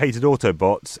attack the hated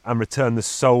Autobots and return the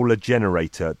solar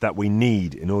generator that we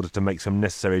need in order to make some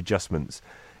necessary adjustments.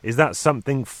 Is that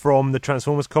something from the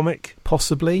Transformers comic?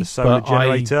 Possibly. The solar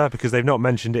generator? Because they've not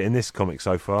mentioned it in this comic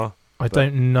so far. I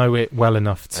don't know it well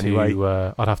enough to...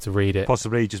 Anyway, I'd have to read it.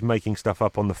 Possibly just making stuff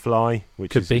up on the fly,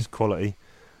 which is quality.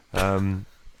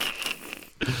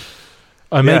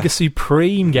 Omega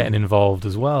Supreme getting involved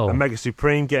as well. Omega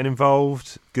Supreme getting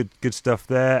involved. Good stuff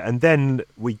there. And then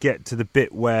we get to the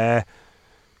bit where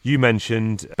you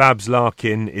mentioned Babs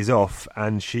Larkin is off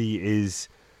and she is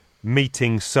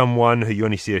meeting someone who you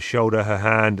only see her shoulder, her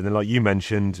hand, and then like you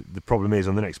mentioned, the problem is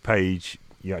on the next page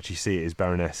you actually see it as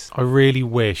Baroness. I really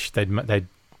wish they'd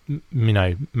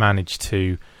managed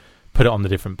to put it on the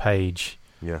different page.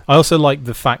 Yeah. I also like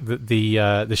the fact that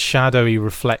the shadowy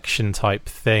reflection type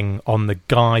thing on the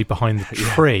guy behind the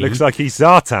tree looks like he's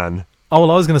Zartan. Oh well,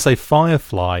 I was going to say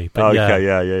Firefly, but okay,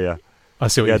 yeah. I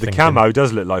see what you're thinking. The camo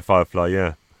does look like Firefly.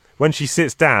 Yeah. When she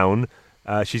sits down,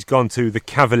 she's gone to the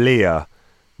Cavalier,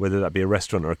 whether that be a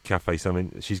restaurant or a cafe,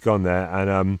 something. She's gone there,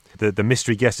 and the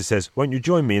mystery guest says, "Won't you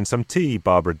join me in some tea,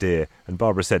 Barbara dear?" And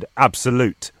Barbara said,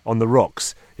 "Absolute, on the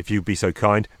rocks. If you'd be so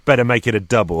kind, better make it a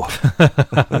double."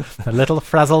 A little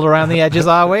frazzled around the edges,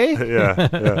 are we?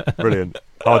 yeah, brilliant.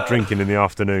 Hard drinking in the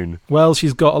afternoon. Well,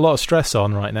 she's got a lot of stress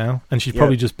on right now, and she's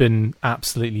probably just been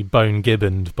absolutely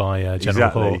bone-gibboned by General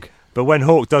Hawk. But when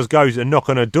Hawk does go and knock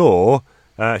on her door,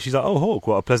 she's like, "Oh, Hawk,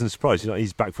 what a pleasant surprise." She's like,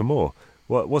 "He's back for more.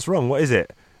 What's wrong? What is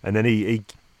it?" And then he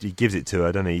gives it to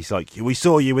her, doesn't he? He's like, "We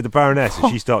saw you with the Baroness,"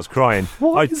 and she starts crying.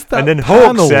 What is that and then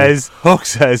panel? Hawk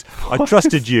says, "I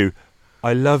trusted you.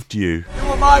 I loved you. You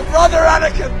were my brother,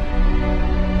 Anakin.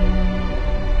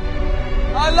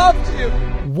 I loved you."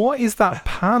 What is that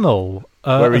panel?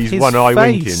 Where he's one eye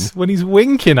winking. When he's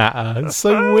winking at her. It's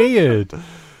so weird.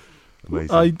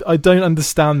 Amazing. I don't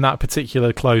understand that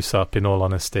particular close-up, in all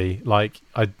honesty. Like,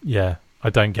 I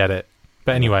don't get it.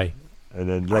 But anyway, And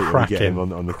then later we get him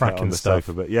on the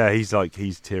sofa. But yeah,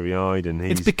 he's teary-eyed and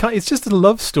it's just a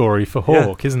love story for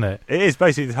Hawk, isn't it? It is.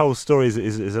 Basically, the whole story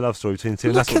is a love story between the two.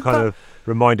 And that's what kind of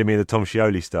reminded me of the Tom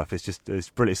Scioli stuff. It's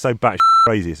brilliant. It's so batshit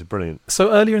crazy. It's brilliant.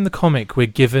 So earlier in the comic, we're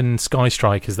given Sky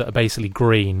Strikers that are basically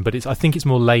green, but I think it's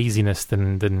more laziness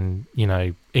than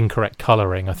incorrect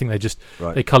colouring. I think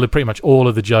they coloured pretty much all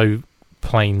of the Joe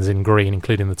planes in green,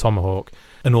 including the Tomahawk,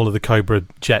 and all of the Cobra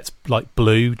jets like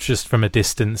blue, just from a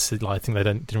distance. I think they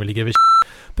didn't really give a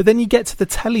shit. But then you get to the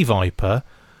Televiper,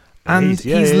 and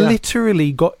he's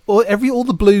literally got all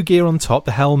the blue gear on top,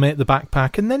 the helmet, the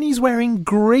backpack, and then he's wearing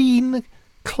green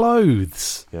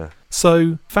clothes. Yeah.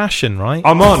 So, fashion, right?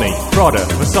 Armani, Prada,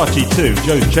 Versace too.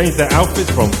 Joe's changed their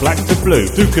outfits from black to blue.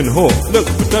 Duke and Hawk, look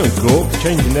but don't gawk.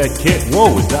 Changing their kit,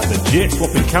 whoa, is that legit?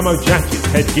 Swapping camo jackets,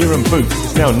 headgear and boots.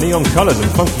 It's now neon colours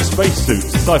and funky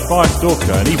spacesuits. Sci-fi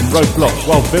stalker and even Roadblock.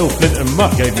 While Bill, Flint and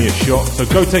Mutt gave me a shot. So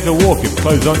go take a walk if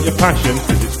clothes aren't your passion.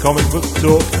 Cause it's comic book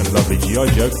talk and lovely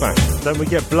G.I. Joe fashion. Don't we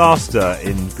get Blaster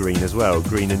in green as well?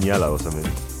 Green and yellow or something?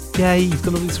 Yeah, he's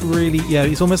got all this really... Yeah,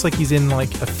 it's almost like he's in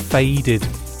like a faded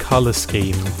colour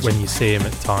scheme when you see him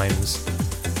at times.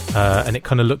 And it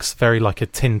kind of looks very like a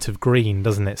tint of green,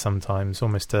 doesn't it, sometimes?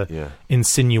 Almost to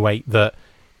insinuate that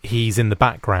he's in the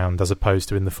background as opposed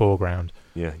to in the foreground.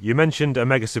 Yeah, you mentioned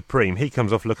Omega Supreme. He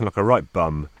comes off looking like a right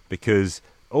bum because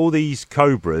all these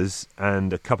Cobras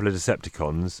and a couple of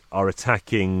Decepticons are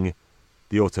attacking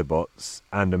the Autobots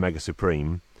and Omega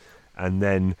Supreme. And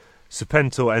then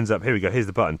Serpentor ends up, here we go, here's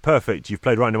the button. Perfect, you've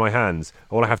played right into my hands.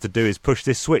 All I have to do is push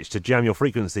this switch to jam your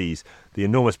frequencies. The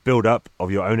enormous build-up of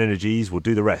your own energies will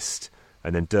do the rest.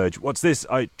 And then Dirge, what's this?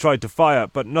 I tried to fire,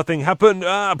 but nothing happened.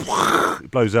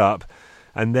 It blows up.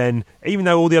 And then, even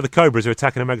though all the other Cobras are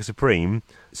attacking Omega Supreme,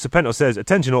 Serpentor says,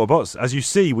 attention Autobots, as you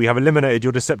see, we have eliminated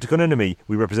your Decepticon enemy.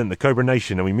 We represent the Cobra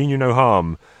Nation and we mean you no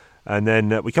harm. And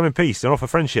then we come in peace and offer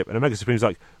friendship. And Omega Supreme's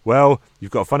like, well,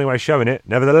 you've got a funny way of showing it.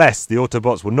 Nevertheless, the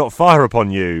Autobots will not fire upon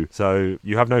you. So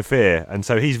you have no fear. And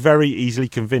so he's very easily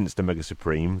convinced, Omega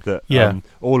Supreme, that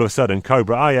all of a sudden,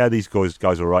 Cobra, these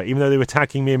guys are all right. Even though they were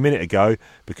attacking me a minute ago,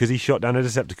 because he shot down a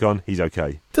Decepticon, he's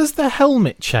okay. Does the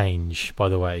helmet change, by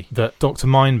the way, that Dr.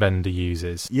 Mindbender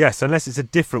uses? Yes, unless it's a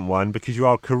different one, because you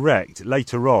are correct.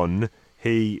 Later on,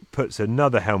 he puts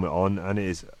another helmet on and it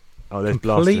is... Oh, there's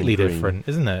completely different,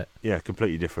 isn't it? Yeah,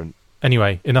 completely different.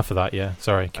 Anyway, enough of that, yeah.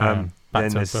 Sorry. Then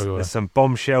there's some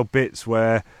bombshell bits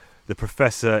where the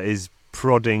professor is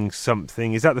prodding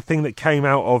something. Is that the thing that came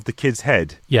out of the kid's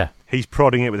head? Yeah. He's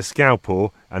prodding it with a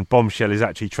scalpel, and Bombshell is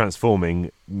actually transforming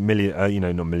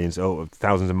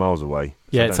thousands of miles away.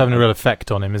 Yeah, it's having a real effect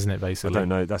on him, isn't it, basically? I don't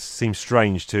know. That seems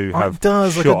strange to have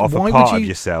shot off a part of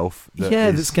yourself.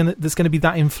 That's going to be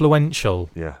that influential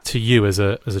to you as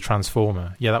a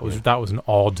transformer. Yeah, that was an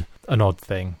odd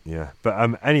thing. Yeah,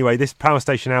 but anyway, this Power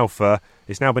Station Alpha,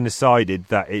 it's now been decided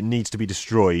that it needs to be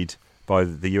destroyed by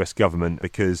the US government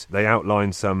because they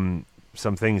outline some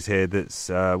things here that's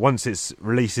once it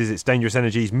releases its dangerous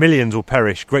energies, millions will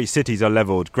perish, great cities are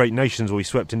levelled, great nations will be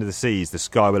swept into the seas, the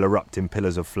sky will erupt in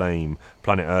pillars of flame,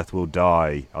 planet Earth will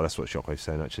die. Oh, that's what Shockwave's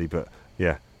saying, actually, but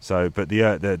yeah. So, but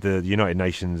the United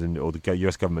Nations or the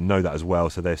US government know that as well,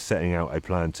 so they're setting out a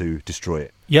plan to destroy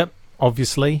it. Yep,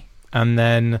 obviously. And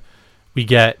then we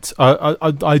get...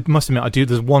 I must admit,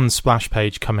 there's one splash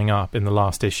page coming up in the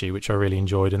last issue, which I really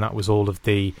enjoyed, and that was all of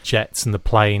the jets and the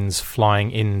planes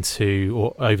flying into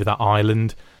or over that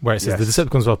island, where it says the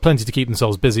Decepticons will have plenty to keep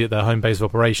themselves busy at their home base of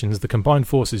operations. The combined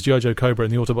forces, G.I. Joe, Cobra,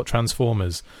 and the Autobot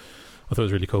Transformers. I thought it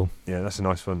was really cool. Yeah, that's a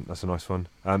nice one.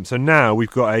 So now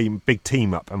we've got a big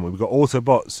team up, and we've got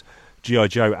Autobots, G.I.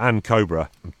 Joe, and Cobra,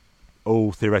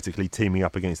 all theoretically teaming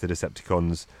up against the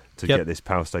Decepticons to get this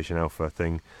Power Station Alpha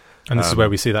thing. And this is where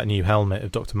we see that new helmet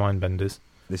of Dr. Mindbender's.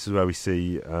 This is where we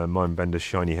see Mindbender's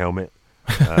shiny helmet.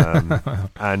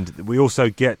 And we also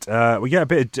get a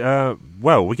bit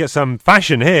we get some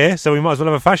fashion here, so we might as well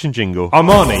have a fashion jingle.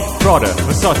 Armani, Prada,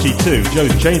 Versace too.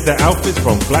 Joe's changed their outfits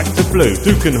from black to blue.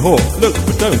 Duke and Hawk, look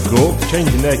but don't gawk.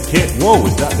 Changing their kit, whoa,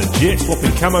 is that legit?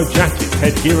 Swapping camo jackets,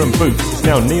 headgear and boots. It's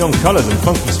now neon colours and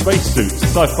funky spacesuits.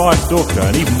 Sci-fi stalker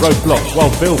and even Roadblock.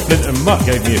 While Bill, Flint and Mutt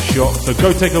gave me a shot. So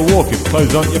go take a walk if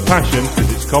clothes aren't your passion,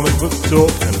 cause it's comic book talk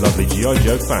and lovely G.I.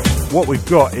 Joe fashion. What we've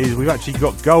got is we've actually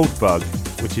got Goldbug,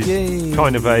 which is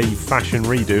kind of a fashion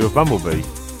redo of Bumblebee.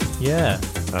 Yeah.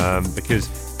 Because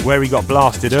where he got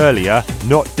blasted earlier,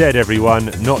 not dead, everyone,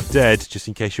 not dead, just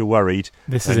in case you're worried.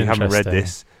 This is you haven't read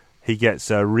this. He gets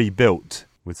rebuilt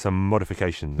with some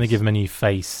modifications. They give him a new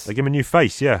face.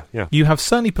 Yeah. You have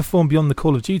certainly performed beyond the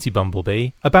call of duty,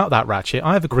 Bumblebee. About that, Ratchet,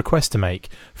 I have a request to make.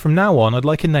 From now on, I'd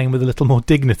like a name with a little more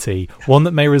dignity, one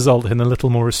that may result in a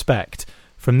little more respect.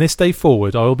 From this day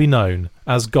forward, I will be known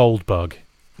as Goldbug.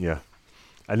 Yeah.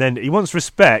 And then he wants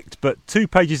respect, but 2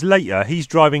 pages later, he's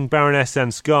driving Baroness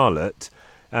and Scarlet,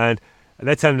 and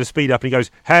they're telling him to speed up, and he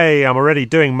goes, "Hey, I'm already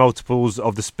doing multiples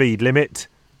of the speed limit.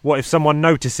 What if someone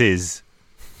notices?"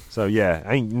 So, yeah,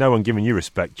 ain't no one giving you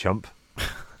respect, chump.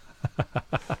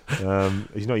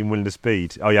 He's not even willing to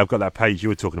speed. Oh, yeah, I've got that page you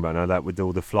were talking about now, that with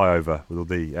all the flyover, with all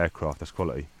the aircraft. That's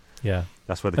quality. Yeah.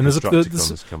 That's where the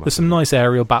Constructicons come up. There's some nice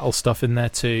aerial battle stuff in there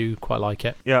too. Quite like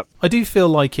it. Yeah. I do feel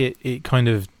like it kind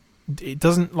of... It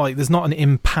doesn't, like... There's not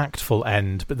an impactful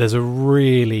end, but there's a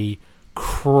really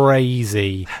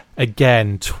crazy,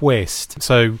 again, twist.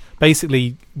 So,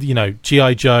 basically, you know,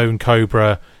 G.I. Joe and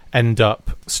Cobra end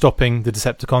up stopping the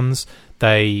Decepticons.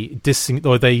 They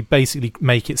basically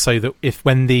make it so that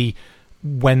when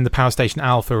the Power Station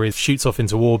Alpha shoots off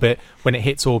into orbit, when it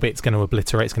hits orbit, it's going to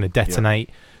obliterate, it's going to detonate.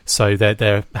 Yeah. So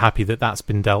they're happy that that's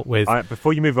been dealt with.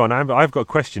 Before you move on, I've got a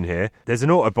question here. There's an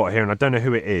Autobot here, and I don't know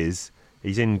who it is.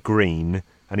 He's in green,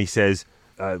 and he says,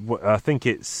 I think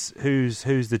it's who's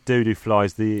the dude who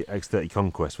flies the X-30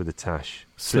 Conquest with the Tash?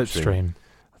 Slipstream.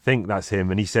 I think that's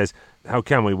him, and he says, "How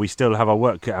can we? We still have our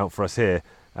work cut out for us here."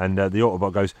 And the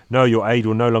Autobot goes, "No, your aid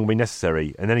will no longer be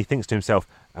necessary." And then he thinks to himself,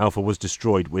 Alpha was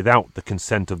destroyed without the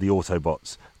consent of the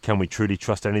Autobots. Can we truly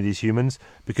trust any of these humans?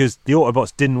 Because the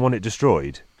Autobots didn't want it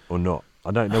destroyed, or not. I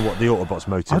don't know what the Autobots'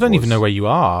 motive was. I don't even know where you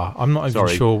are. I'm not even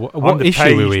sure. What issue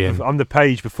are we in? I'm the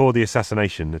page before the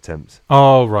assassination attempt.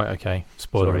 Oh, right, okay.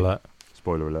 Spoiler alert.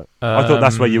 I thought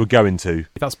that's where you were going to.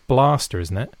 That's Blaster,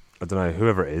 isn't it? I don't know,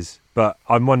 whoever it is. But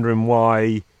I'm wondering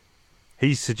why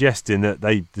he's suggesting that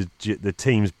the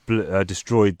teams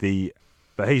destroyed the...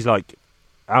 But he's like,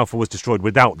 Alpha was destroyed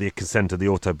without the consent of the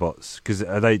Autobots. Because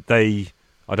I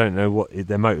don't know what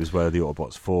their motives were, the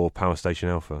Autobots, for Power Station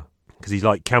Alpha. Because he's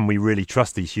like, can we really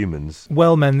trust these humans?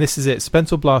 Well, men, this is it.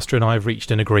 Spencer Blaster and I have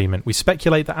reached an agreement. We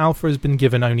speculate that Alpha has been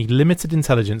given only limited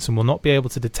intelligence and will not be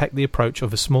able to detect the approach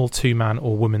of a small 2-man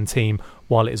or woman team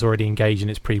while it is already engaged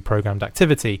in its pre-programmed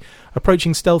activity.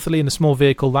 Approaching stealthily in a small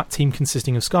vehicle, that team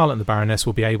consisting of Scarlet and the Baroness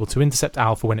will be able to intercept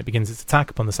Alpha when it begins its attack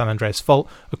upon the San Andreas Fault,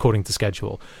 according to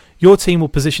schedule. Your team will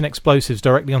position explosives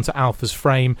directly onto Alpha's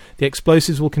frame. The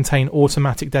explosives will contain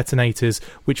automatic detonators,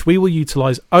 which we will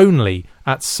utilise only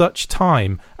at such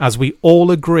time as we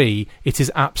all agree it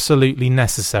is absolutely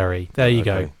necessary. There you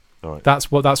go. All right.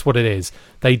 That's what it is.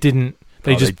 They didn't.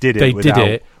 They did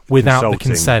it without the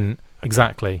consent. Okay.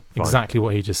 Exactly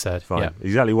what he just said. Fine. Yeah.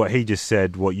 Exactly what he just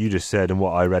said, what you just said, and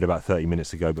what I read about 30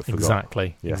 minutes ago but forgot.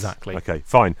 Exactly. Okay,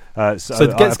 fine.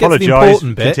 So get to the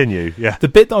important bit. Continue. Yeah. The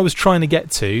bit that I was trying to get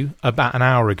to about an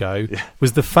hour ago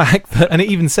was the fact that, and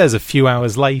it even says a few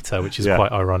hours later, which is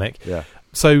quite ironic. Yeah.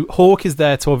 So Hawk is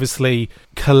there to obviously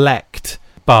collect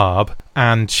Barb,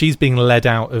 and she's being led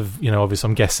out of, obviously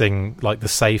I'm guessing like the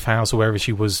safe house or wherever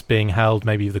she was being held,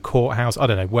 maybe the courthouse, I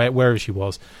don't know, wherever she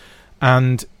was.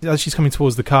 And as she's coming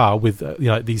towards the car with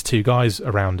these 2 guys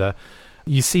around her,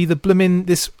 you see the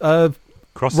this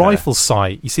rifle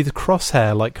sight. You see the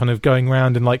crosshair like kind of going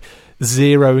around and like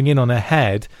zeroing in on her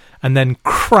head, and then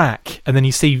crack, and then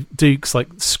you see Duke's like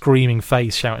screaming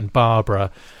face shouting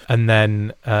Barbara, and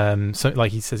then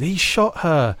he says he shot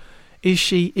her. Is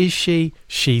she?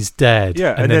 She's dead.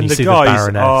 Yeah, and then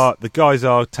the guys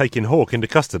are taking Hawk into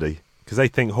custody because they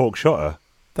think Hawk shot her.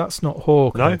 That's not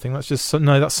Hawk. No? I don't think that's just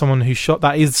that's someone who shot.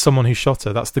 That is someone who shot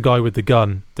her. That's the guy with the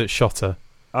gun that shot her.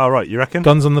 Oh right, you reckon?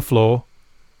 Gun's on the floor.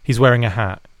 He's wearing a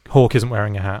hat. Hawk isn't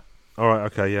wearing a hat. All right,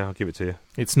 okay, yeah, I'll give it to you.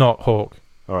 It's not Hawk.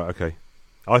 All right, okay.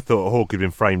 I thought Hawk had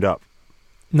been framed up.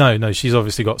 No, she's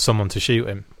obviously got someone to shoot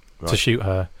him, to shoot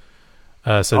her.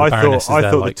 So the Baroness is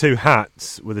there, the 2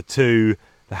 hats were the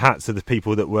hats of the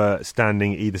people that were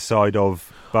standing either side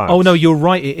of Bugs. Oh no, you're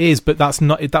right. It is, but that's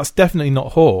definitely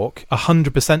not Hawk.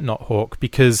 100% not Hawk,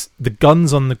 because the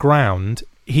gun's on the ground.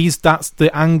 That's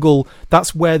the angle.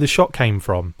 That's where the shot came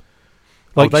from.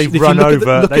 Like they've run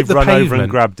over. They've run over and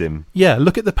grabbed him. Yeah,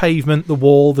 look at the pavement, the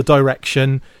wall, the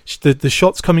direction. The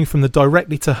shot's coming from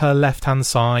directly to her left-hand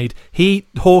side.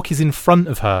 Hawk is in front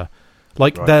of her.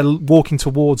 They're walking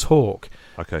towards Hawk.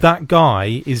 Okay. That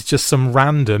guy is just some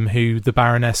random who the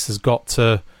Baroness has got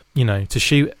to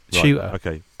shoot her.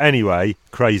 Okay. Anyway,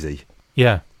 crazy.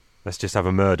 Yeah. Let's just have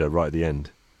a murder right at the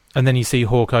end. And then you see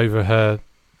Hawk over her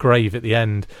grave at the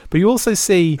end. But you also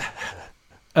see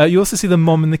the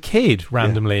mom and the kid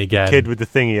randomly again. The kid with the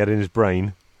thing he had in his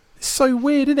brain. It's so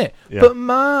weird, isn't it? Yeah. But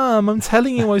Mum, I'm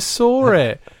telling you, I saw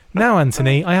it. Now,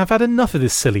 Anthony, I have had enough of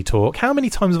this silly talk. How many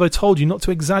times have I told you not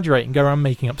to exaggerate and go around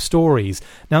making up stories?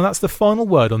 Now that's the final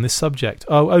word on this subject.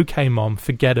 Oh, okay, Mom,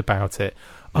 forget about it.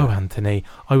 Oh, Anthony,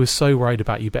 I was so worried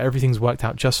about you, but everything's worked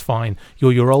out just fine.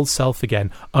 You're your old self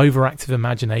again. Overactive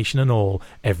imagination and all.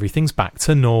 Everything's back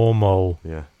to normal.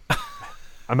 Yeah.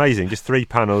 Amazing. Just 3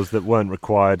 panels that weren't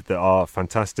required that are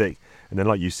fantastic. And then,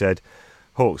 like you said,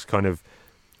 Hawk's kind of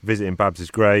visiting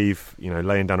Babs's grave,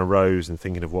 laying down a rose and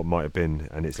thinking of what might have been,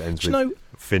 and it ends with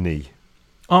Finney.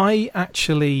 I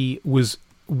actually was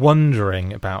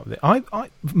wondering about this.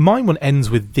 Mine one ends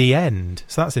with the end,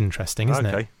 so that's interesting, isn't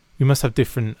it? We must have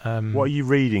different... what are you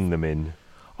reading them in?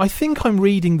 I think I'm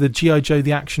reading the G.I. Joe,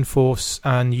 the Action Force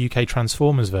and UK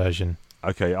Transformers version.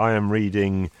 Okay, I am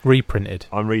reading... Reprinted.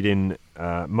 I'm reading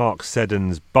Mark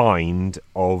Seddon's bind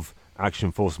of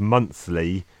Action Force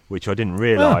Monthly, which I didn't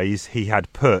realise he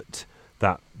had put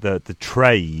that the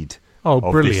trade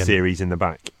of this series in the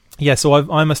back. Yeah, so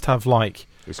I must have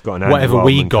it's got an whatever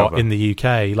we got cover in the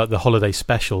UK, like the holiday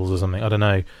specials or something. I don't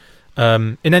know.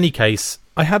 In any case,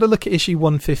 I had a look at issue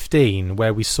 115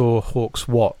 where we saw Hawk's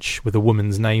watch with a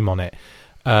woman's name on it.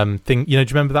 Do you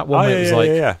remember that one?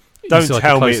 Yeah. Don't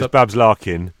tell me it's Babs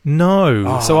Larkin.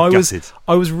 No. So gutted.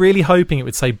 I was really hoping it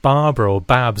would say Barbara or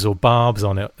Babs or Barbs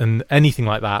on it and anything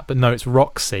like that. But no, it's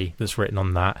Roxy that's written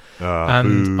on that.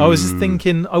 And I was just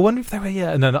thinking, I wonder if they were,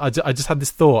 And then I just had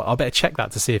this thought, I better check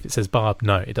that to see if it says Barb.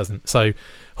 No, it doesn't. So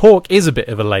Hawk is a bit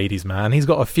of a ladies' man. He's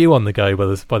got a few on the go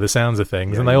by the sounds of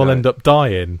things, and they all end up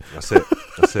dying. That's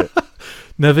it.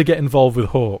 Never get involved with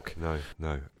Hawk.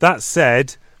 No. That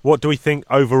said... What do we think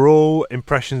overall,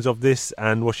 impressions of this,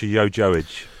 and what's your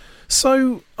yo-joage?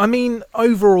 So,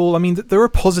 overall, there are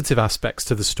positive aspects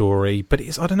to the story, but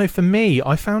I don't know, for me,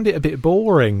 I found it a bit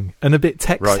boring and a bit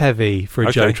text-heavy for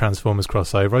a Joe Transformers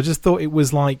crossover. I just thought it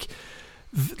was like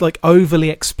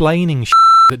overly explaining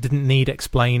that didn't need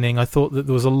explaining. I thought that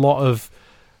there was a lot of,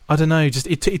 I don't know, just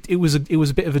it was a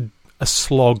bit of a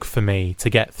slog for me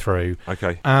to get through.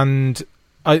 Okay. And...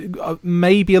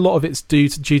 maybe a lot of it's due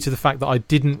to the fact that I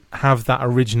didn't have that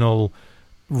original.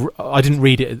 I didn't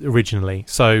read it originally,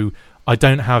 so I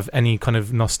don't have any kind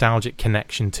of nostalgic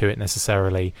connection to it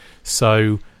necessarily.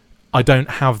 So I don't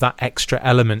have that extra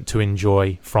element to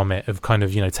enjoy from it of kind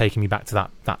of taking me back to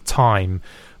that time.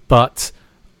 But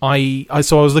I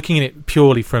was looking at it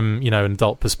purely from an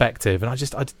adult perspective, and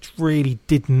I really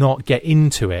did not get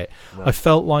into it. No. I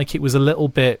felt like it was a little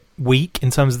bit weak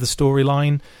in terms of the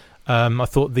storyline. I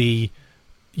thought the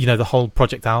whole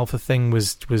Project Alpha thing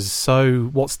was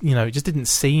so it just didn't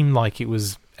seem like it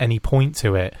was any point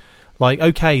to it. Like,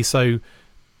 okay, so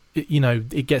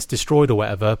it gets destroyed or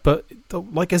whatever, but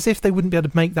like as if they wouldn't be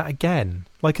able to make that again.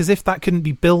 Like as if that couldn't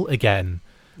be built again.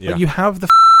 Yeah. Like you have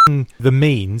the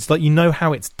means, like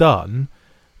how it's done.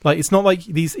 Like it's not like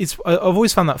these. I've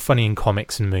always found that funny in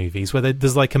comics and movies where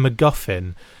there's like a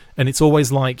MacGuffin, and it's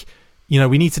always like.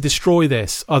 We need to destroy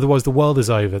this, otherwise the world is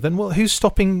over. Then, who's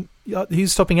stopping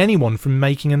anyone from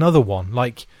making another one?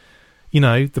 Like,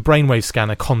 the brainwave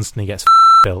scanner constantly gets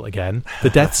built again. The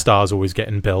Death Star's always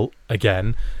getting built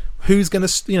again. Who's going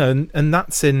to, and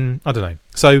that's in, I don't know.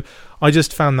 So I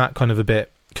just found that kind of a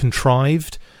bit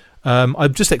contrived. I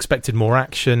just expected more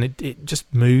action. It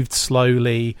just moved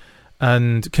slowly.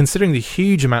 And considering the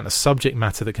huge amount of subject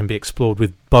matter that can be explored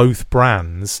with both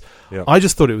brands, I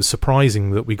just thought it was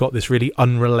surprising that we got this really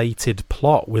unrelated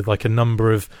plot with like a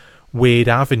number of weird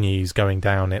avenues going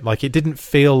down it. Like it didn't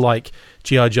feel like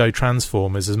G.I. Joe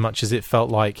Transformers as much as it felt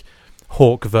like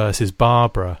Hawk versus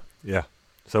Barbara. Yeah.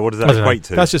 So what does that equate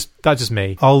to? That's just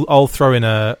me. I'll throw in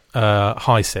a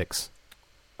high 6.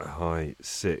 A high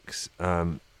 6.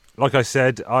 Like I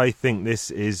said, I think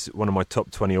this is one of my top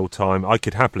 20 all time. I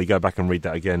could happily go back and read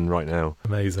that again right now.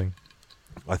 Amazing.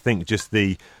 I think just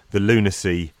the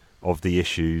lunacy of the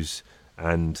issues,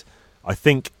 and I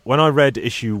think when I read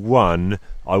issue 1,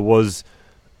 I was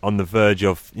on the verge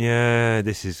of,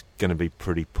 this is going to be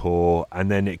pretty poor, and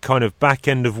then it kind of back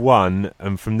end of 1,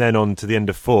 and from then on to the end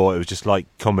of 4, it was just like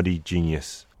comedy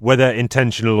genius. Whether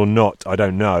intentional or not, I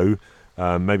don't know.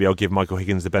 Maybe I'll give Michael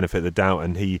Higgins the benefit of the doubt,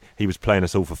 and he was playing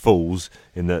us all for fools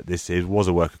in that this was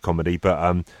a work of comedy. But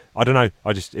I don't know.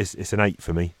 It's an 8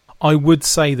 for me. I would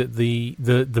say that the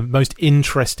most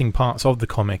interesting parts of the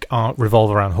comic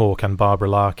revolve around Hawk and Barbara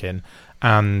Larkin,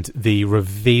 and the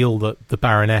reveal that the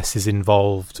Baroness is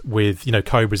involved with,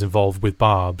 Cobra's involved with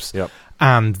Barb's,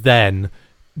 and then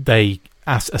they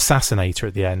assassinate her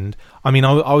at the end. I mean,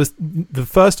 I was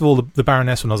first of all the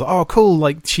Baroness when I was like, oh cool,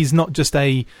 like she's not just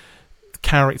a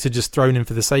character just thrown in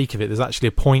for the sake of it. There's actually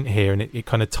a point here, and it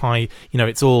kind of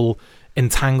it's all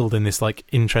entangled in this like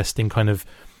interesting kind of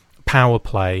power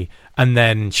play, and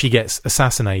then she gets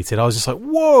assassinated. I was just like,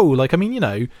 whoa! Like, I mean, you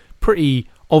know, pretty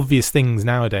obvious things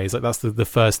nowadays. Like, that's the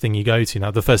first thing you go to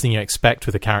now. The first thing you expect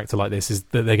with a character like this is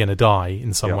that they're going to die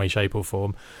in some way, shape, or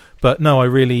form. But no, I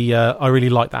really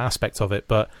like that aspect of it.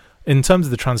 But in terms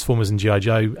of the Transformers and G.I.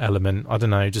 Joe element, I don't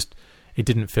know, just it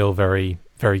didn't feel very,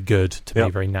 very good to me,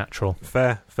 very natural.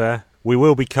 Fair. We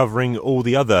will be covering all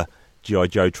the other G.I.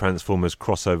 Joe Transformers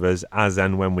crossovers as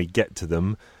and when we get to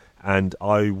them, and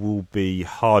I will be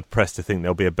hard-pressed to think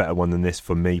there'll be a better one than this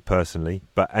for me personally.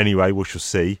 But anyway, we shall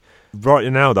see.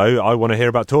 Right now, though, I want to hear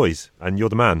about toys, and you're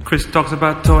the man. Chris talks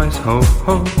about toys, ho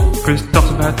ho. Chris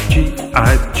talks about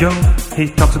G.I. Joe. He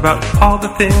talks about all the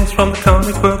things from the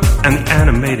comic book and the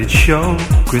animated show.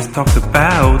 Chris talks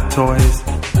about toys.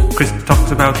 Chris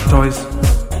talks about toys.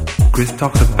 Chris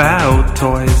talks about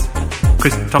toys.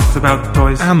 Chris talks about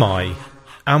toys. Am I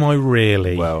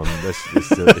really? Well,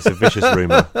 it's a vicious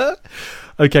rumour.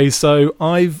 Okay, so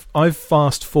I've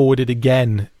fast forwarded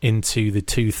again into the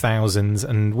 2000s,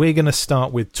 and we're going to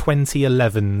start with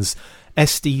 2011's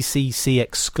SDCC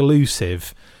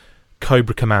exclusive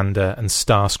Cobra Commander and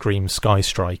Starscream Sky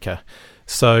Striker.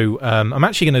 So I'm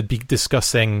actually going to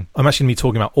be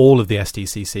talking about all of the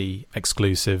SDCC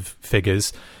exclusive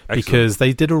figures. Excellent. Because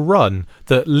they did a run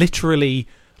that literally,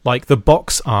 like, the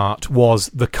box art was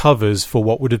the covers for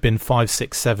what would have been 5,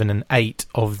 6, 7, and 8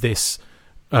 of this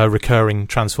recurring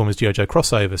Transformers G.I. Joe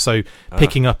crossover. So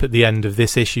picking up at the end of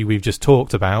this issue we've just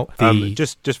talked about.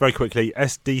 Just very quickly,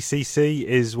 SDCC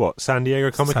is what? San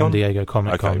Diego Comic-Con? San Diego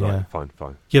Comic-Con, okay, yeah.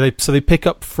 Fine. Yeah, they pick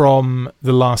up from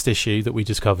the last issue that we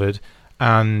just covered,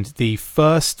 and the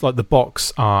first, like, the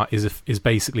box art is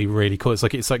basically really cool.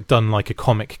 It's like done like a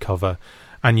comic cover,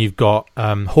 and you've got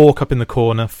Hawk up in the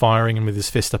corner firing and with his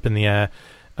fist up in the air.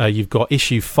 You've got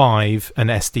issue 5 and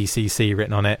SDCC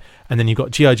written on it, and then you've got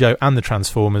G.I. Joe and the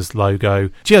Transformers logo.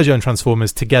 G.I. Joe and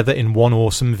Transformers together in one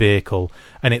awesome vehicle,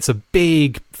 and it's a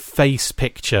big face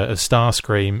picture of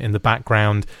Starscream in the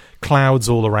background, clouds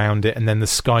all around it, and then the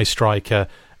Sky Striker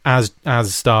as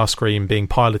Starscream being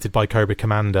piloted by Cobra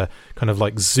Commander, kind of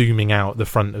like zooming out the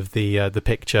front of the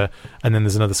picture, and then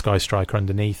there's another Sky Striker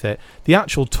underneath it. The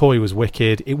actual toy was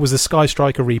wicked. It was a Sky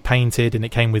Striker repainted, and it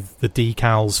came with the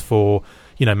decals for,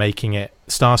 you know, making it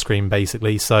Starscream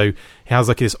basically. So it has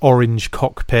like this orange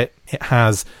cockpit. It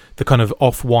has the kind of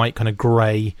off-white, kind of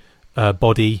grey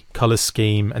body colour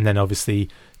scheme, and then obviously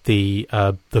the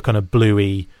kind of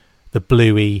bluey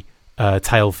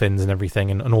tail fins and everything,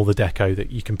 and all the deco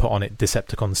that you can put on it,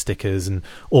 Decepticon stickers and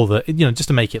all the, you know, just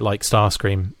to make it like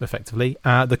Starscream effectively.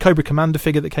 The Cobra Commander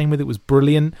figure that came with it was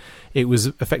brilliant. It was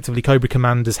effectively Cobra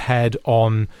Commander's head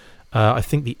on I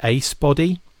think the Ace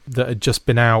body that had just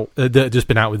been out with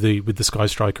the Sky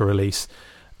Striker release.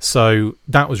 So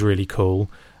that was really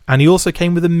cool. And he also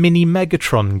came with a mini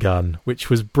Megatron gun, which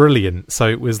was brilliant. So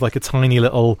it was like a tiny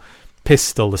little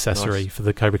pistol accessory for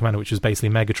the Cobra Commander, which was basically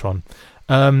Megatron.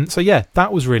 So yeah,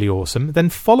 that was really awesome. Then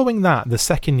following that, the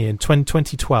second year in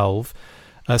 2012,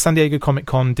 San Diego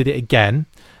Comic-Con did it again,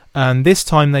 and this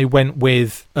time they went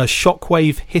with a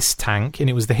Shockwave Hiss Tank, and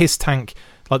it was the Hiss Tank,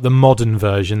 like the modern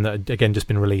version that had again just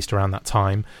been released around that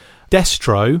time.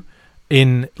 Destro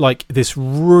in like this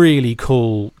really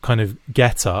cool kind of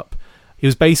get-up. He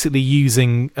was basically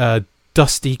using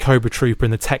Dusty Cobra Trooper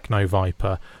and the Techno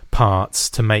Viper parts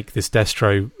to make this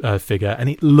Destro figure, and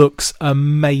it looks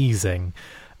amazing.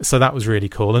 So that was really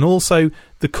cool. And also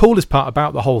the coolest part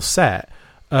about the whole set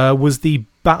was the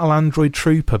Battle Android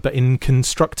Trooper, but in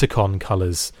Constructicon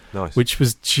colours, which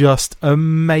was just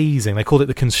amazing. They called it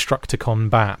the Constructicon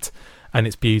Bat, and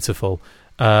it's beautiful.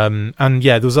 And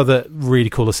yeah, there was other really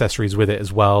cool accessories with it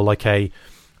as well, like a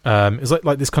it was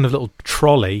like this kind of little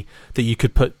trolley that you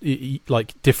could put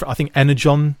like different, I think,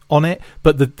 Energon on it.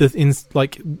 But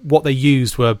like what they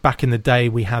used were, back in the day,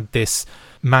 we had this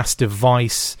mass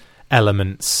device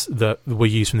elements that were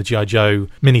used from the G.I. Joe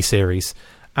miniseries,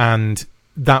 and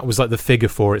that was like the figure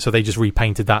for it. So they just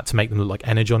repainted that to make them look like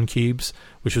Energon cubes,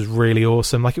 which was really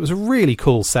awesome. Like, it was a really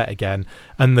cool set again,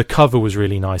 and the cover was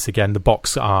really nice again. The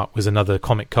box art was another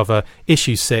comic cover.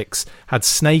 Issue 6 had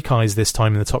Snake Eyes this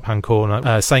time in the top hand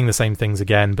corner, saying the same things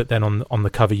again, but then on the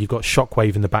cover you've got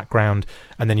Shockwave in the background,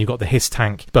 and then you've got the Hiss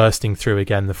Tank bursting through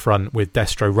again the front with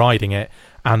Destro riding it,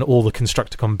 and all the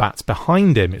Constructicon bats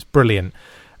behind him. It's brilliant.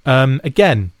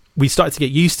 Again, we started to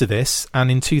get used to this,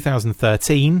 and in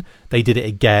 2013 they did it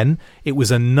again. It was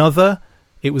another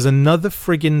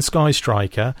friggin' Sky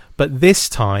Striker, but this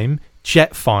time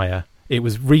Jetfire. It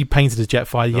was repainted as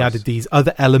Jetfire. Nice. You added these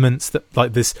other elements, that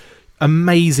like this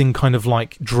amazing kind of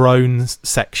like drone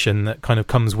section that kind of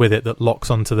comes with it, that locks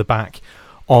onto the back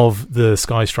of the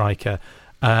Sky Striker.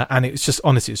 And it's just,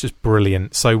 honestly, it's just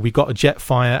brilliant. So we got a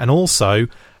Jetfire and also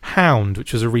Hound,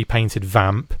 which was a repainted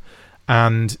Vamp.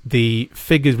 And the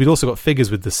figures, we'd also got figures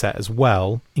with the set as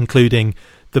well, including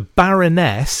the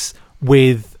Baroness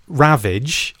with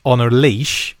Ravage on a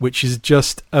leash, which is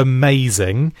just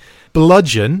amazing.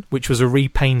 Bludgeon, which was a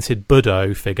repainted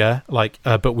Budo figure,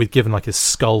 but with given like a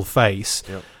skull face,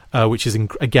 which is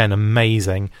again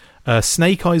amazing.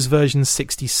 Snake Eyes version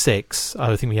 66.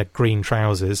 I think we had green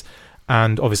trousers,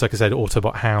 and obviously, like I said,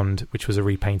 Autobot Hound, which was a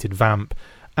repainted Vamp.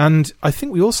 And I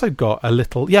think we also got a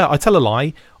little. Yeah, I tell a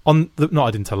lie. I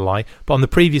didn't tell a lie, but on the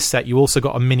previous set you also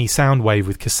got a mini Soundwave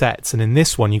with cassettes, and in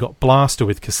this one you got Blaster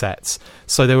with cassettes.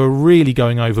 So they were really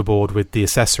going overboard with the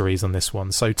accessories on this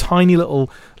one. So tiny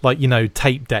little,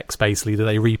 tape decks basically that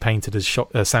they repainted as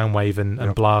Soundwave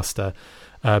and Blaster.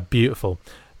 Beautiful.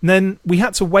 And then we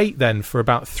had to wait then for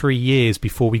about 3 years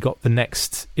before we got the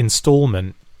next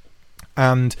installment.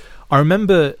 And I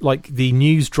remember the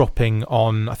news dropping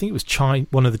on, I think it was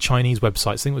one of the Chinese websites,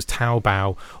 I think it was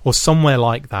Taobao or somewhere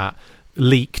like that,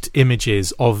 leaked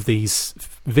images of these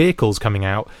vehicles coming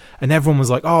out, and everyone was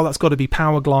like, "Oh, that's got to be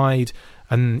Powerglide,"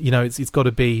 and it's got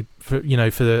to be for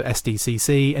the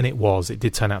SDCC, and it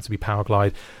did turn out to be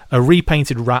Powerglide. A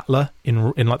repainted Rattler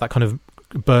in like that kind of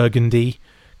burgundy,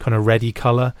 kind of reddy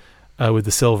colour with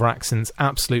the silver accents.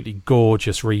 Absolutely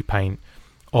gorgeous repaint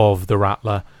of the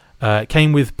Rattler. It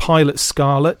came with Pilot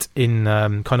Scarlet in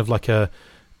kind of like a,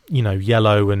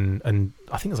 yellow and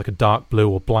I think it was like a dark blue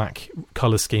or black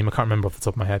colour scheme. I can't remember off the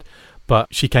top of my head,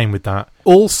 but she came with that.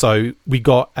 Also, we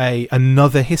got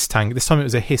another Hiss tank. This time it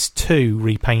was a Hiss 2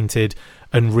 repainted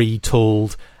and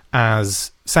retooled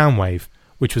as Soundwave,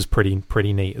 which was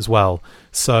pretty neat as well.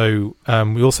 So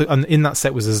we also, and in that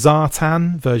set was a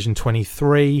Zartan version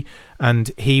 23,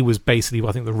 and he was basically,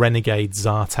 I think, the Renegade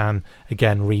Zartan,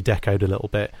 again redecoed a little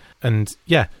bit. And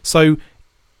yeah, so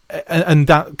and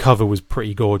that cover was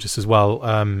pretty gorgeous as well.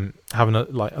 Having a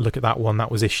look at that one, that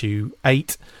was issue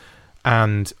 8,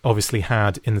 and obviously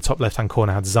had in the top left hand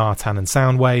corner had Zartan and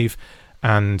Soundwave,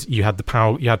 and you had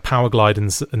Powerglide and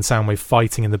Soundwave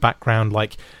fighting in the background,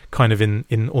 like kind of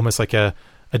in almost like a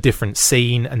different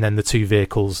scene, and then the two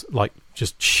vehicles like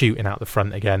just shooting out the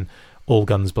front again, all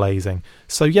guns blazing.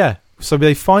 So yeah, so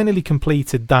they finally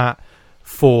completed that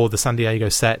for the San Diego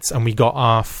sets, and we got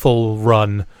our full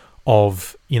run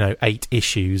of 8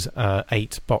 issues,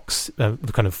 8 box,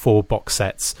 kind of 4 box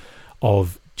sets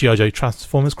of G.I. Joe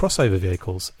Transformers crossover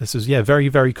vehicles. This was very,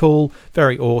 very cool,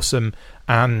 very awesome,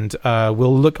 and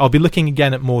I'll be looking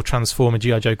again at more Transformer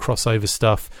G.I. Joe crossover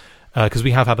stuff, because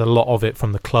we have had a lot of it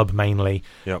from the club mainly.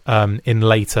 In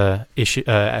later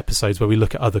episodes where we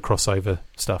look at other crossover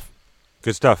stuff.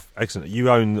 Good stuff. Excellent.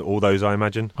 You own all those, I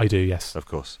imagine? I do, yes. Of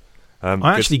course.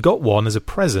 I actually got one as a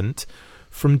present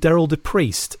from Daryl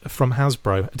DePriest from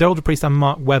Hasbro. Daryl DePriest and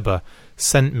Mark Webber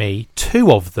sent me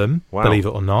 2 of them, believe it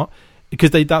or not, because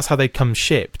that's how they come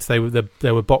shipped. They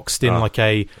were boxed in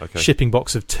shipping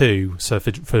box of 2, so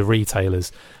for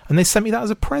retailers, and they sent me that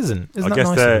as a present. Isn't that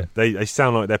nice? I guess they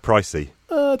sound like they're pricey.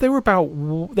 They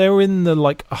were in the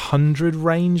 100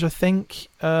 range, I think,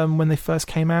 when they first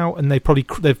came out, and they've probably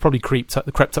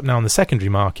crept up now on the secondary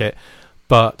market.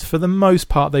 But for the most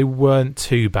part, they weren't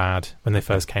too bad when they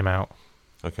first came out.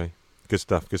 Okay, good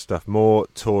stuff, good stuff. More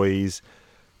toys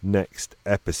next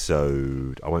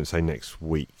episode. I won't say next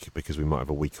week because we might have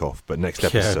a week off, but next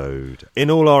episode. In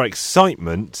all our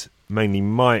excitement, mainly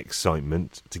my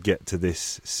excitement to get to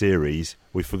this series,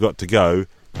 we forgot to go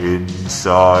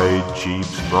inside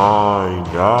Jeep's mind.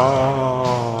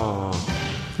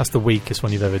 That's the weakest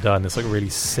one you've ever done. It's really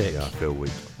sick. Yeah, I feel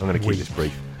weak. I'm going to keep this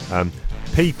brief.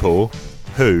 People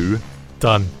who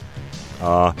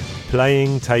are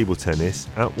playing table tennis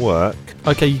at work.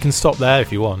 Okay, you can stop there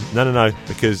if you want. No,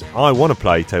 because I want to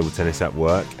play table tennis at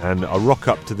work, and I rock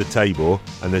up to the table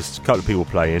and there's a couple of people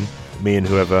playing. Me and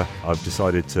whoever I've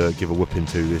decided to give a whooping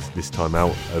to this time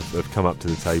out have come up to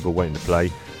the table waiting to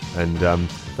play, and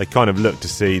they kind of look to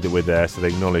see that we're there, so they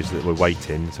acknowledge that we're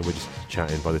waiting, so we're just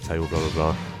chatting by the table, blah blah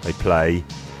blah. They play,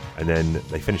 and then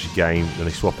they finish a game, then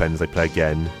they swap ends, they play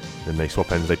again, then they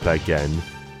swap ends, they play again,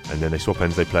 and then they swap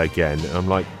ends, they play again. And I'm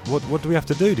like, what do we have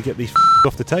to do to get these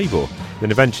off the table?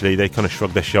 Then eventually they kind of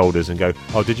shrug their shoulders and go,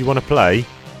 oh, did you want to play?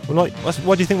 We're like,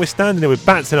 why do you think we're standing there with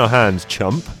bats in our hands,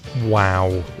 chump? Wow.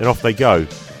 And off they go.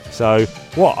 So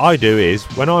what I do is,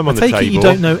 when I'm on the table... I take it you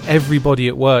don't know everybody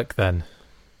at work then?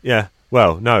 Yeah.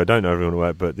 Well, no, I don't know everyone at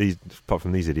work, but apart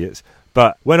from these idiots.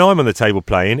 But when I'm on the table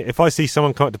playing, if I see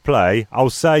someone come up to play, I'll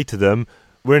say to them,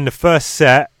 we're in the first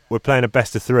set, we're playing a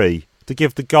best of 3, to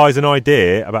give the guys an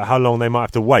idea about how long they might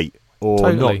have to wait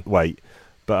or not wait.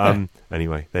 But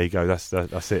anyway, there you go.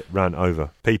 That's it. Rant over.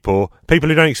 People who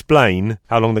don't explain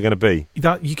how long they're going to be.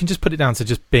 That you can just put it down to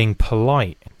just being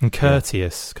polite and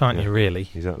courteous, can't you? Really?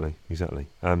 Exactly.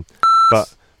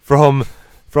 But from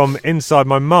inside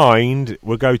my mind,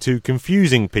 we'll go to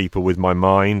confusing people with my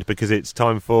mind, because it's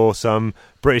time for some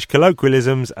British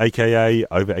colloquialisms, aka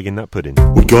over egging that pudding.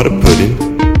 We got a pudding,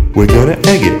 we're gonna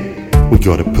egg it. We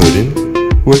got a pudding,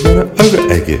 we're gonna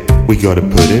over egg it. We got a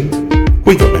pudding,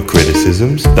 we got no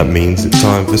criticisms. That means it's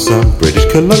time for some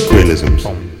British colloquialisms.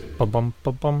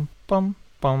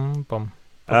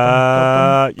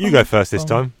 You go first this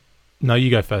time. No, you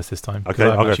go first this time. Okay,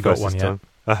 I'll go first this time.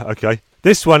 Okay.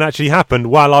 This one actually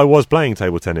happened while I was playing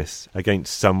table tennis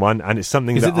against someone, and it's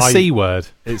something Is it the C word?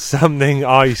 It's something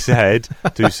I said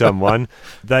to someone.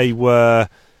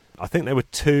 I think they were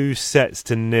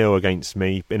 2-0 against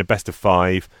me in a best of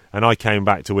 5, and I came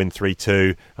back to win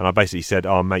 3-2, and I basically said,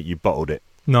 "Oh, mate, you bottled it."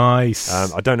 Nice.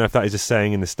 I don't know if that is a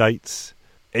saying in the States.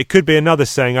 It could be another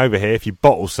saying over here. If you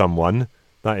bottle someone,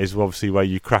 that is obviously where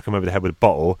you crack them over the head with a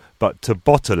bottle, but to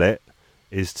bottle it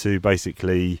is to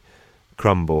basically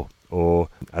crumble. Or,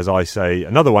 as I say,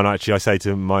 another one actually I say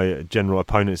to my general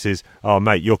opponents is, "Oh,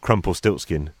 mate, you're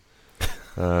Crumplestiltskin."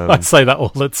 I say that all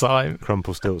the time.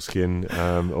 Crumplestiltskin,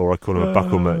 or I call him a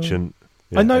buckle merchant.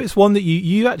 Yeah. I noticed one that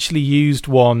you actually used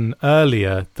one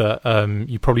earlier that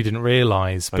you probably didn't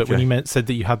realise, but when you said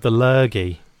that you had the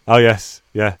lurgy. Oh, yes,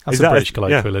 yeah. That's a British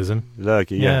colloquialism. Yeah.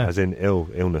 Lurgy, yeah, as in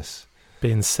illness.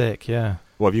 Being sick, yeah.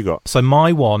 What have you got? So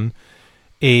my one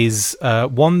is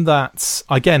one that,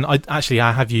 again, I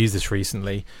have used this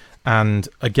recently, and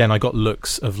again I got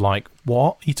looks of like,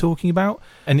 what are you talking about?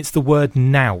 And it's the word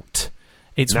knout.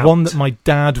 It's knout. One that my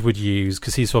dad would use,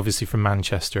 because he's obviously from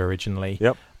Manchester originally.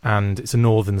 Yep. And it's a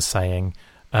northern saying,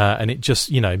 and it just,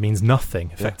 means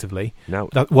nothing, effectively. Yeah.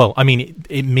 Knout.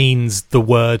 It means the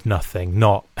word nothing,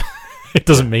 not it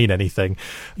doesn't mean anything.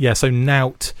 Yeah, so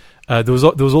knout. There was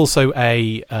also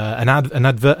an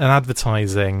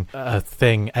advertising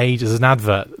thing as an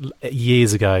advert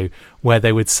years ago where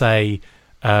they would say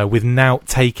with knout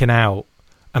taken out,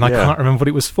 and I can't remember what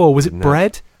it was for. Was it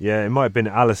bread? Yeah, it might have been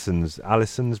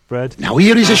Alison's bread. Now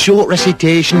here is a short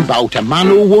recitation about a man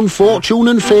who won fortune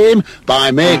and fame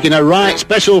by making a right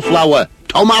special flour.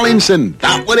 Tom Allinson,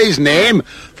 that were his name.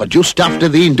 For just after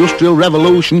the Industrial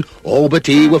Revolution, all but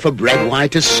he were for bread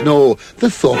white as snow. They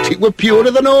thought it were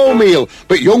purer than wholemeal,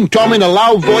 but young Tom in a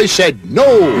loud voice said, "No,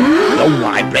 long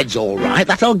white bread's all right,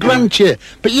 that I'll grant you,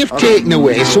 but you've taken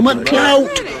away some at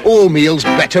clout. Wholemeal's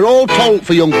better all told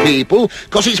for young people,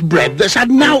 'cause it's bread that's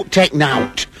had knout taken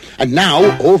out." And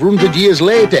now, over 100 years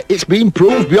later, it's been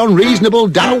proved beyond reasonable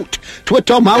doubt. 'Twere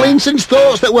Tom Allinson's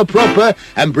thoughts that were proper,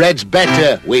 and bread's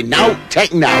better, we knout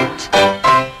taken out.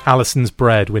 Alison's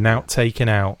bread, we're now taken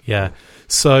out, yeah.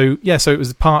 So it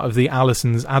was part of the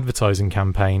Alison's advertising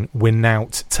campaign, we're now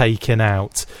taken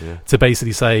out, to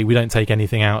basically say we don't take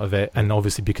anything out of it, and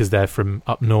obviously because they're from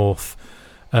up north.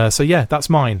 That's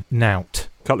mine, knout.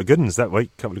 Couple of good ones that week.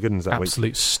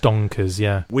 Absolute stonkers,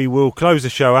 yeah. We will close the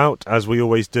show out, as we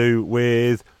always do,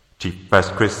 with Chief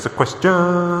Ask Chris a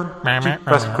question. Chief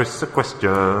Ask Chris a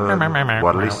question.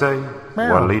 What'll he say?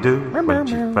 What'll he do? When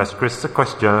Chief Ask Chris a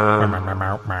question.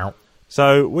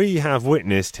 So we have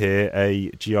witnessed here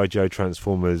a G.I. Joe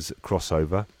Transformers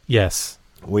crossover. Yes.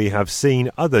 We have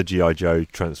seen other G.I. Joe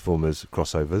Transformers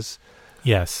crossovers.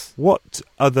 Yes. What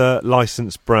other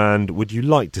licensed brand would you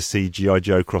like to see G.I.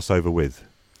 Joe crossover with?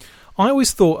 I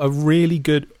always thought a really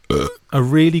good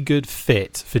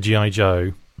fit for G.I.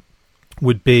 Joe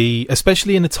would be,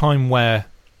 especially in a time where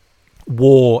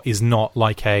war is not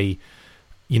like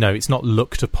it's not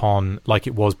looked upon like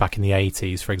it was back in the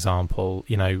 80s, for example.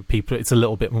 People, it's a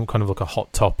little bit more kind of like a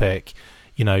hot topic.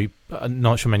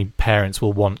 Not sure many parents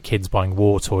will want kids buying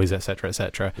war toys, etc.,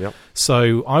 etc. Yep.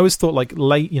 So I always thought, like,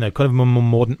 kind of a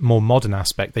more modern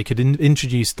aspect, they could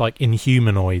introduce like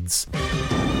Inhumanoids.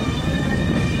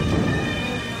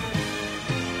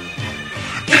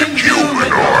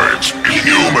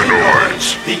 Inhumanoids,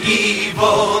 the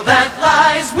evil that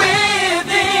lies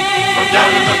within. From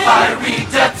down in the fiery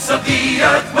depths of the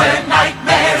earth where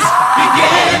nightmares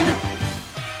begin.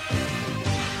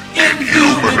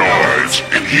 Inhumanoids,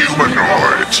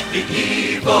 the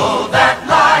evil that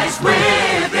lies within.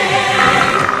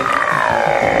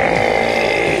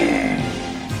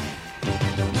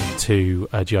 To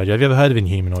G.I. Joe. Have you ever heard of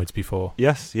Inhumanoids before?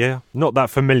 Yes, yeah. Not that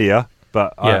familiar,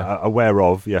 but aware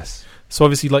of, yes. So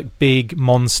obviously, like, big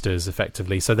monsters,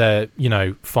 effectively. So they're,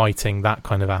 fighting that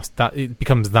kind of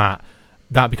becomes the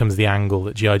angle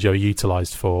that G.I. Joe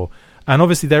utilised for. And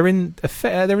obviously, they're in the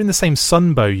same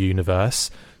Sunbow universe.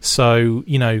 So,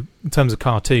 in terms of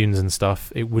cartoons and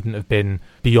stuff, it wouldn't have been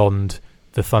beyond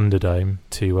the Thunderdome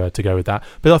to go with that.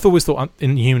 But I've always thought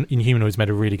Inhumanoids made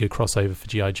a really good crossover for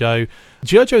G.I. Joe.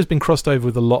 G.I. Joe has been crossed over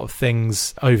with a lot of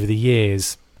things over the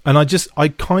years, and I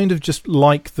kind of just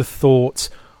like the thought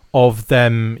of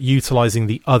them utilising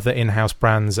the other in-house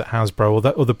brands at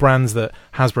Hasbro, or the brands that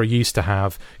Hasbro used to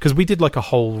have, because we did like a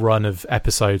whole run of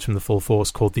episodes from the Full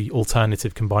Force called the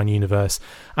Alternative Combined Universe,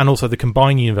 and also the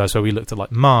Combined Universe, where we looked at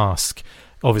like Mask.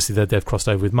 Obviously they've crossed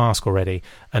over with Mask already,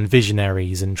 and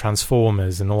Visionaries and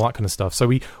Transformers and all that kind of stuff. So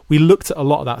we looked at a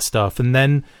lot of that stuff, and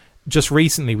then just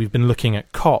recently we've been looking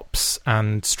at Cops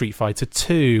and Street Fighter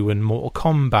 2 and Mortal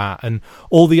Kombat and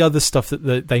all the other stuff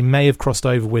that they may have crossed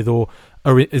over with, or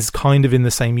is kind of in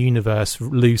the same universe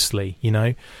loosely,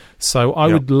 So I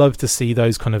would love to see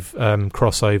those kind of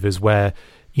crossovers where,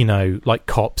 like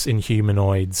Cops,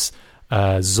 Inhumanoids,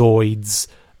 Zoids,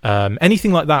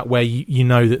 anything like that, where you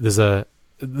know that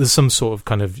there's some sort of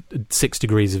kind of 6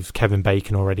 degrees of Kevin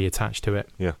Bacon already attached to it.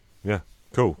 Yeah.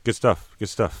 Cool. Good stuff.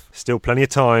 Still plenty of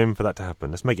time for that to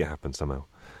happen. Let's make it happen somehow.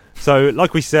 So,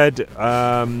 like we said,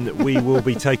 we will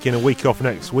be taking a week off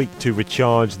next week to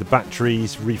recharge the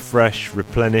batteries, refresh,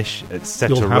 replenish,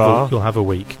 etc. You'll have a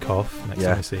week, Cough, next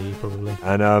time I see you, probably.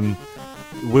 And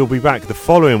we'll be back the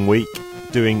following week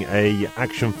doing a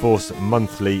Action Force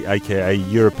Monthly, aka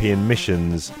European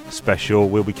Missions special.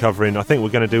 We'll be covering, I think we're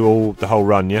going to do the whole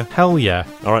run, yeah? Hell yeah.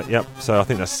 All right, yep. So I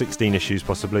think that's 16 issues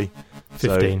possibly.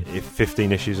 15. So if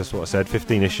 15 issues, that's what I said,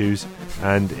 15 issues.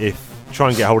 And try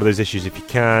and get hold of those issues if you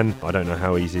can. I don't know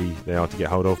how easy they are to get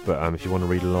hold of, but if you want to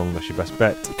read along, that's your best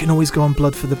bet. You can always go on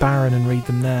Blood for the Baron and read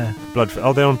them there.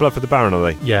 They're on Blood for the Baron,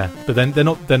 are they? Yeah, but then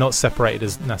they're not separated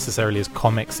as necessarily as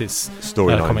comics. It's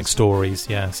comic stories.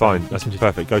 Yeah, so fine, that's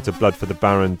perfect. Go to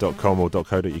bloodforthebaron.com or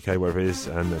 .co.uk, wherever it is,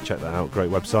 and check that out. Great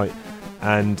website.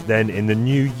 And then in the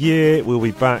new year, we'll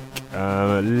be back.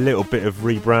 A little bit of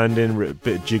rebranding, a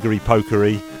bit of jiggery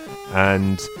pokery,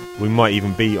 and we might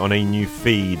even be on a new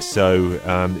feed. So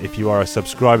if you are a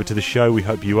subscriber to the show, we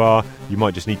hope you are. You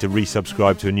might just need to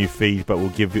resubscribe to a new feed, but we'll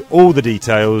give you all the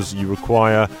details you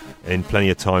require in plenty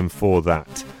of time for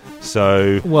that.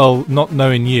 So, well, not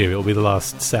knowing you, it'll be the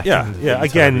last second. Yeah.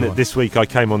 Again, this week I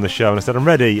came on the show and I said I'm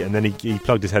ready, and then he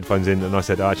plugged his headphones in, and I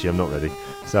said actually I'm not ready.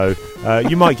 So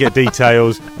you might get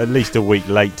details at least a week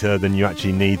later than you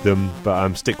actually need them,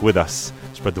 but stick with us,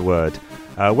 spread the word.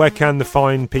 Where can the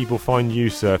fine people find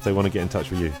you, sir, if they want to get in touch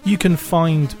with you? You can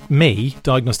find me,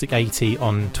 Diagnostic80,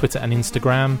 on Twitter and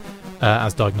Instagram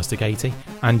as Diagnostic80,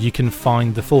 and you can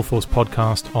find the Full Force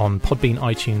podcast on Podbean,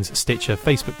 iTunes, Stitcher,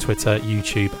 Facebook, Twitter,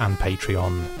 YouTube, and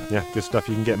Patreon. Yeah, good stuff.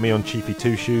 You can get me on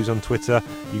Cheapy2Shoes on Twitter.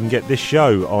 You can get this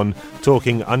show on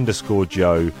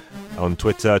Talking_Joe on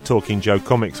Twitter, Talking Joe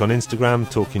Comics on Instagram,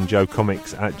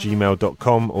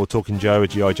 TalkingJoeComics@gmail.com, or Talking Joe, a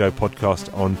G.I. Joe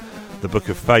podcast on the Book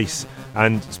of Face.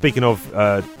 And speaking of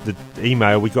the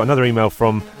email, we got another email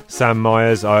from Sam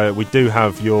Myers. We do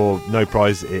have your No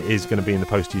Prize. It is going to be in the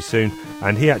post to you soon.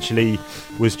 And he actually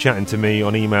was chatting to me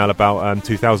on email about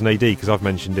 2000 AD, because I've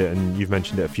mentioned it and you've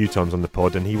mentioned it a few times on the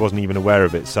pod, and he wasn't even aware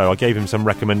of it. So I gave him some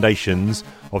recommendations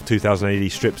of 2000 AD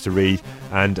strips to read,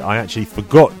 and I actually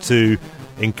forgot to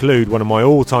include one of my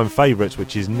all-time favourites,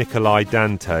 which is Nikolai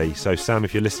Dante. So Sam,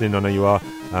 if you're listening, I know you are,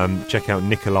 check out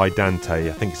Nikolai Dante.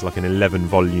 I think it's like an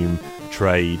 11-volume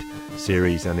trade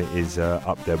series, and it is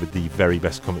up there with the very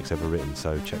best comics ever written,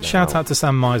 so check that out. Shout out to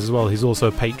Sam Myers as well. He's also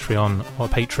a patron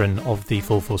of the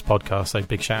Full Force podcast, so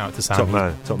big shout out to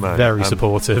Sam. Top man. Very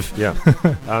supportive. Yeah.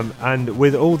 And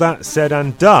with all that said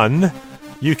and done,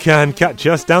 you can catch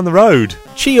us down the road.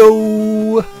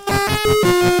 Cheerio!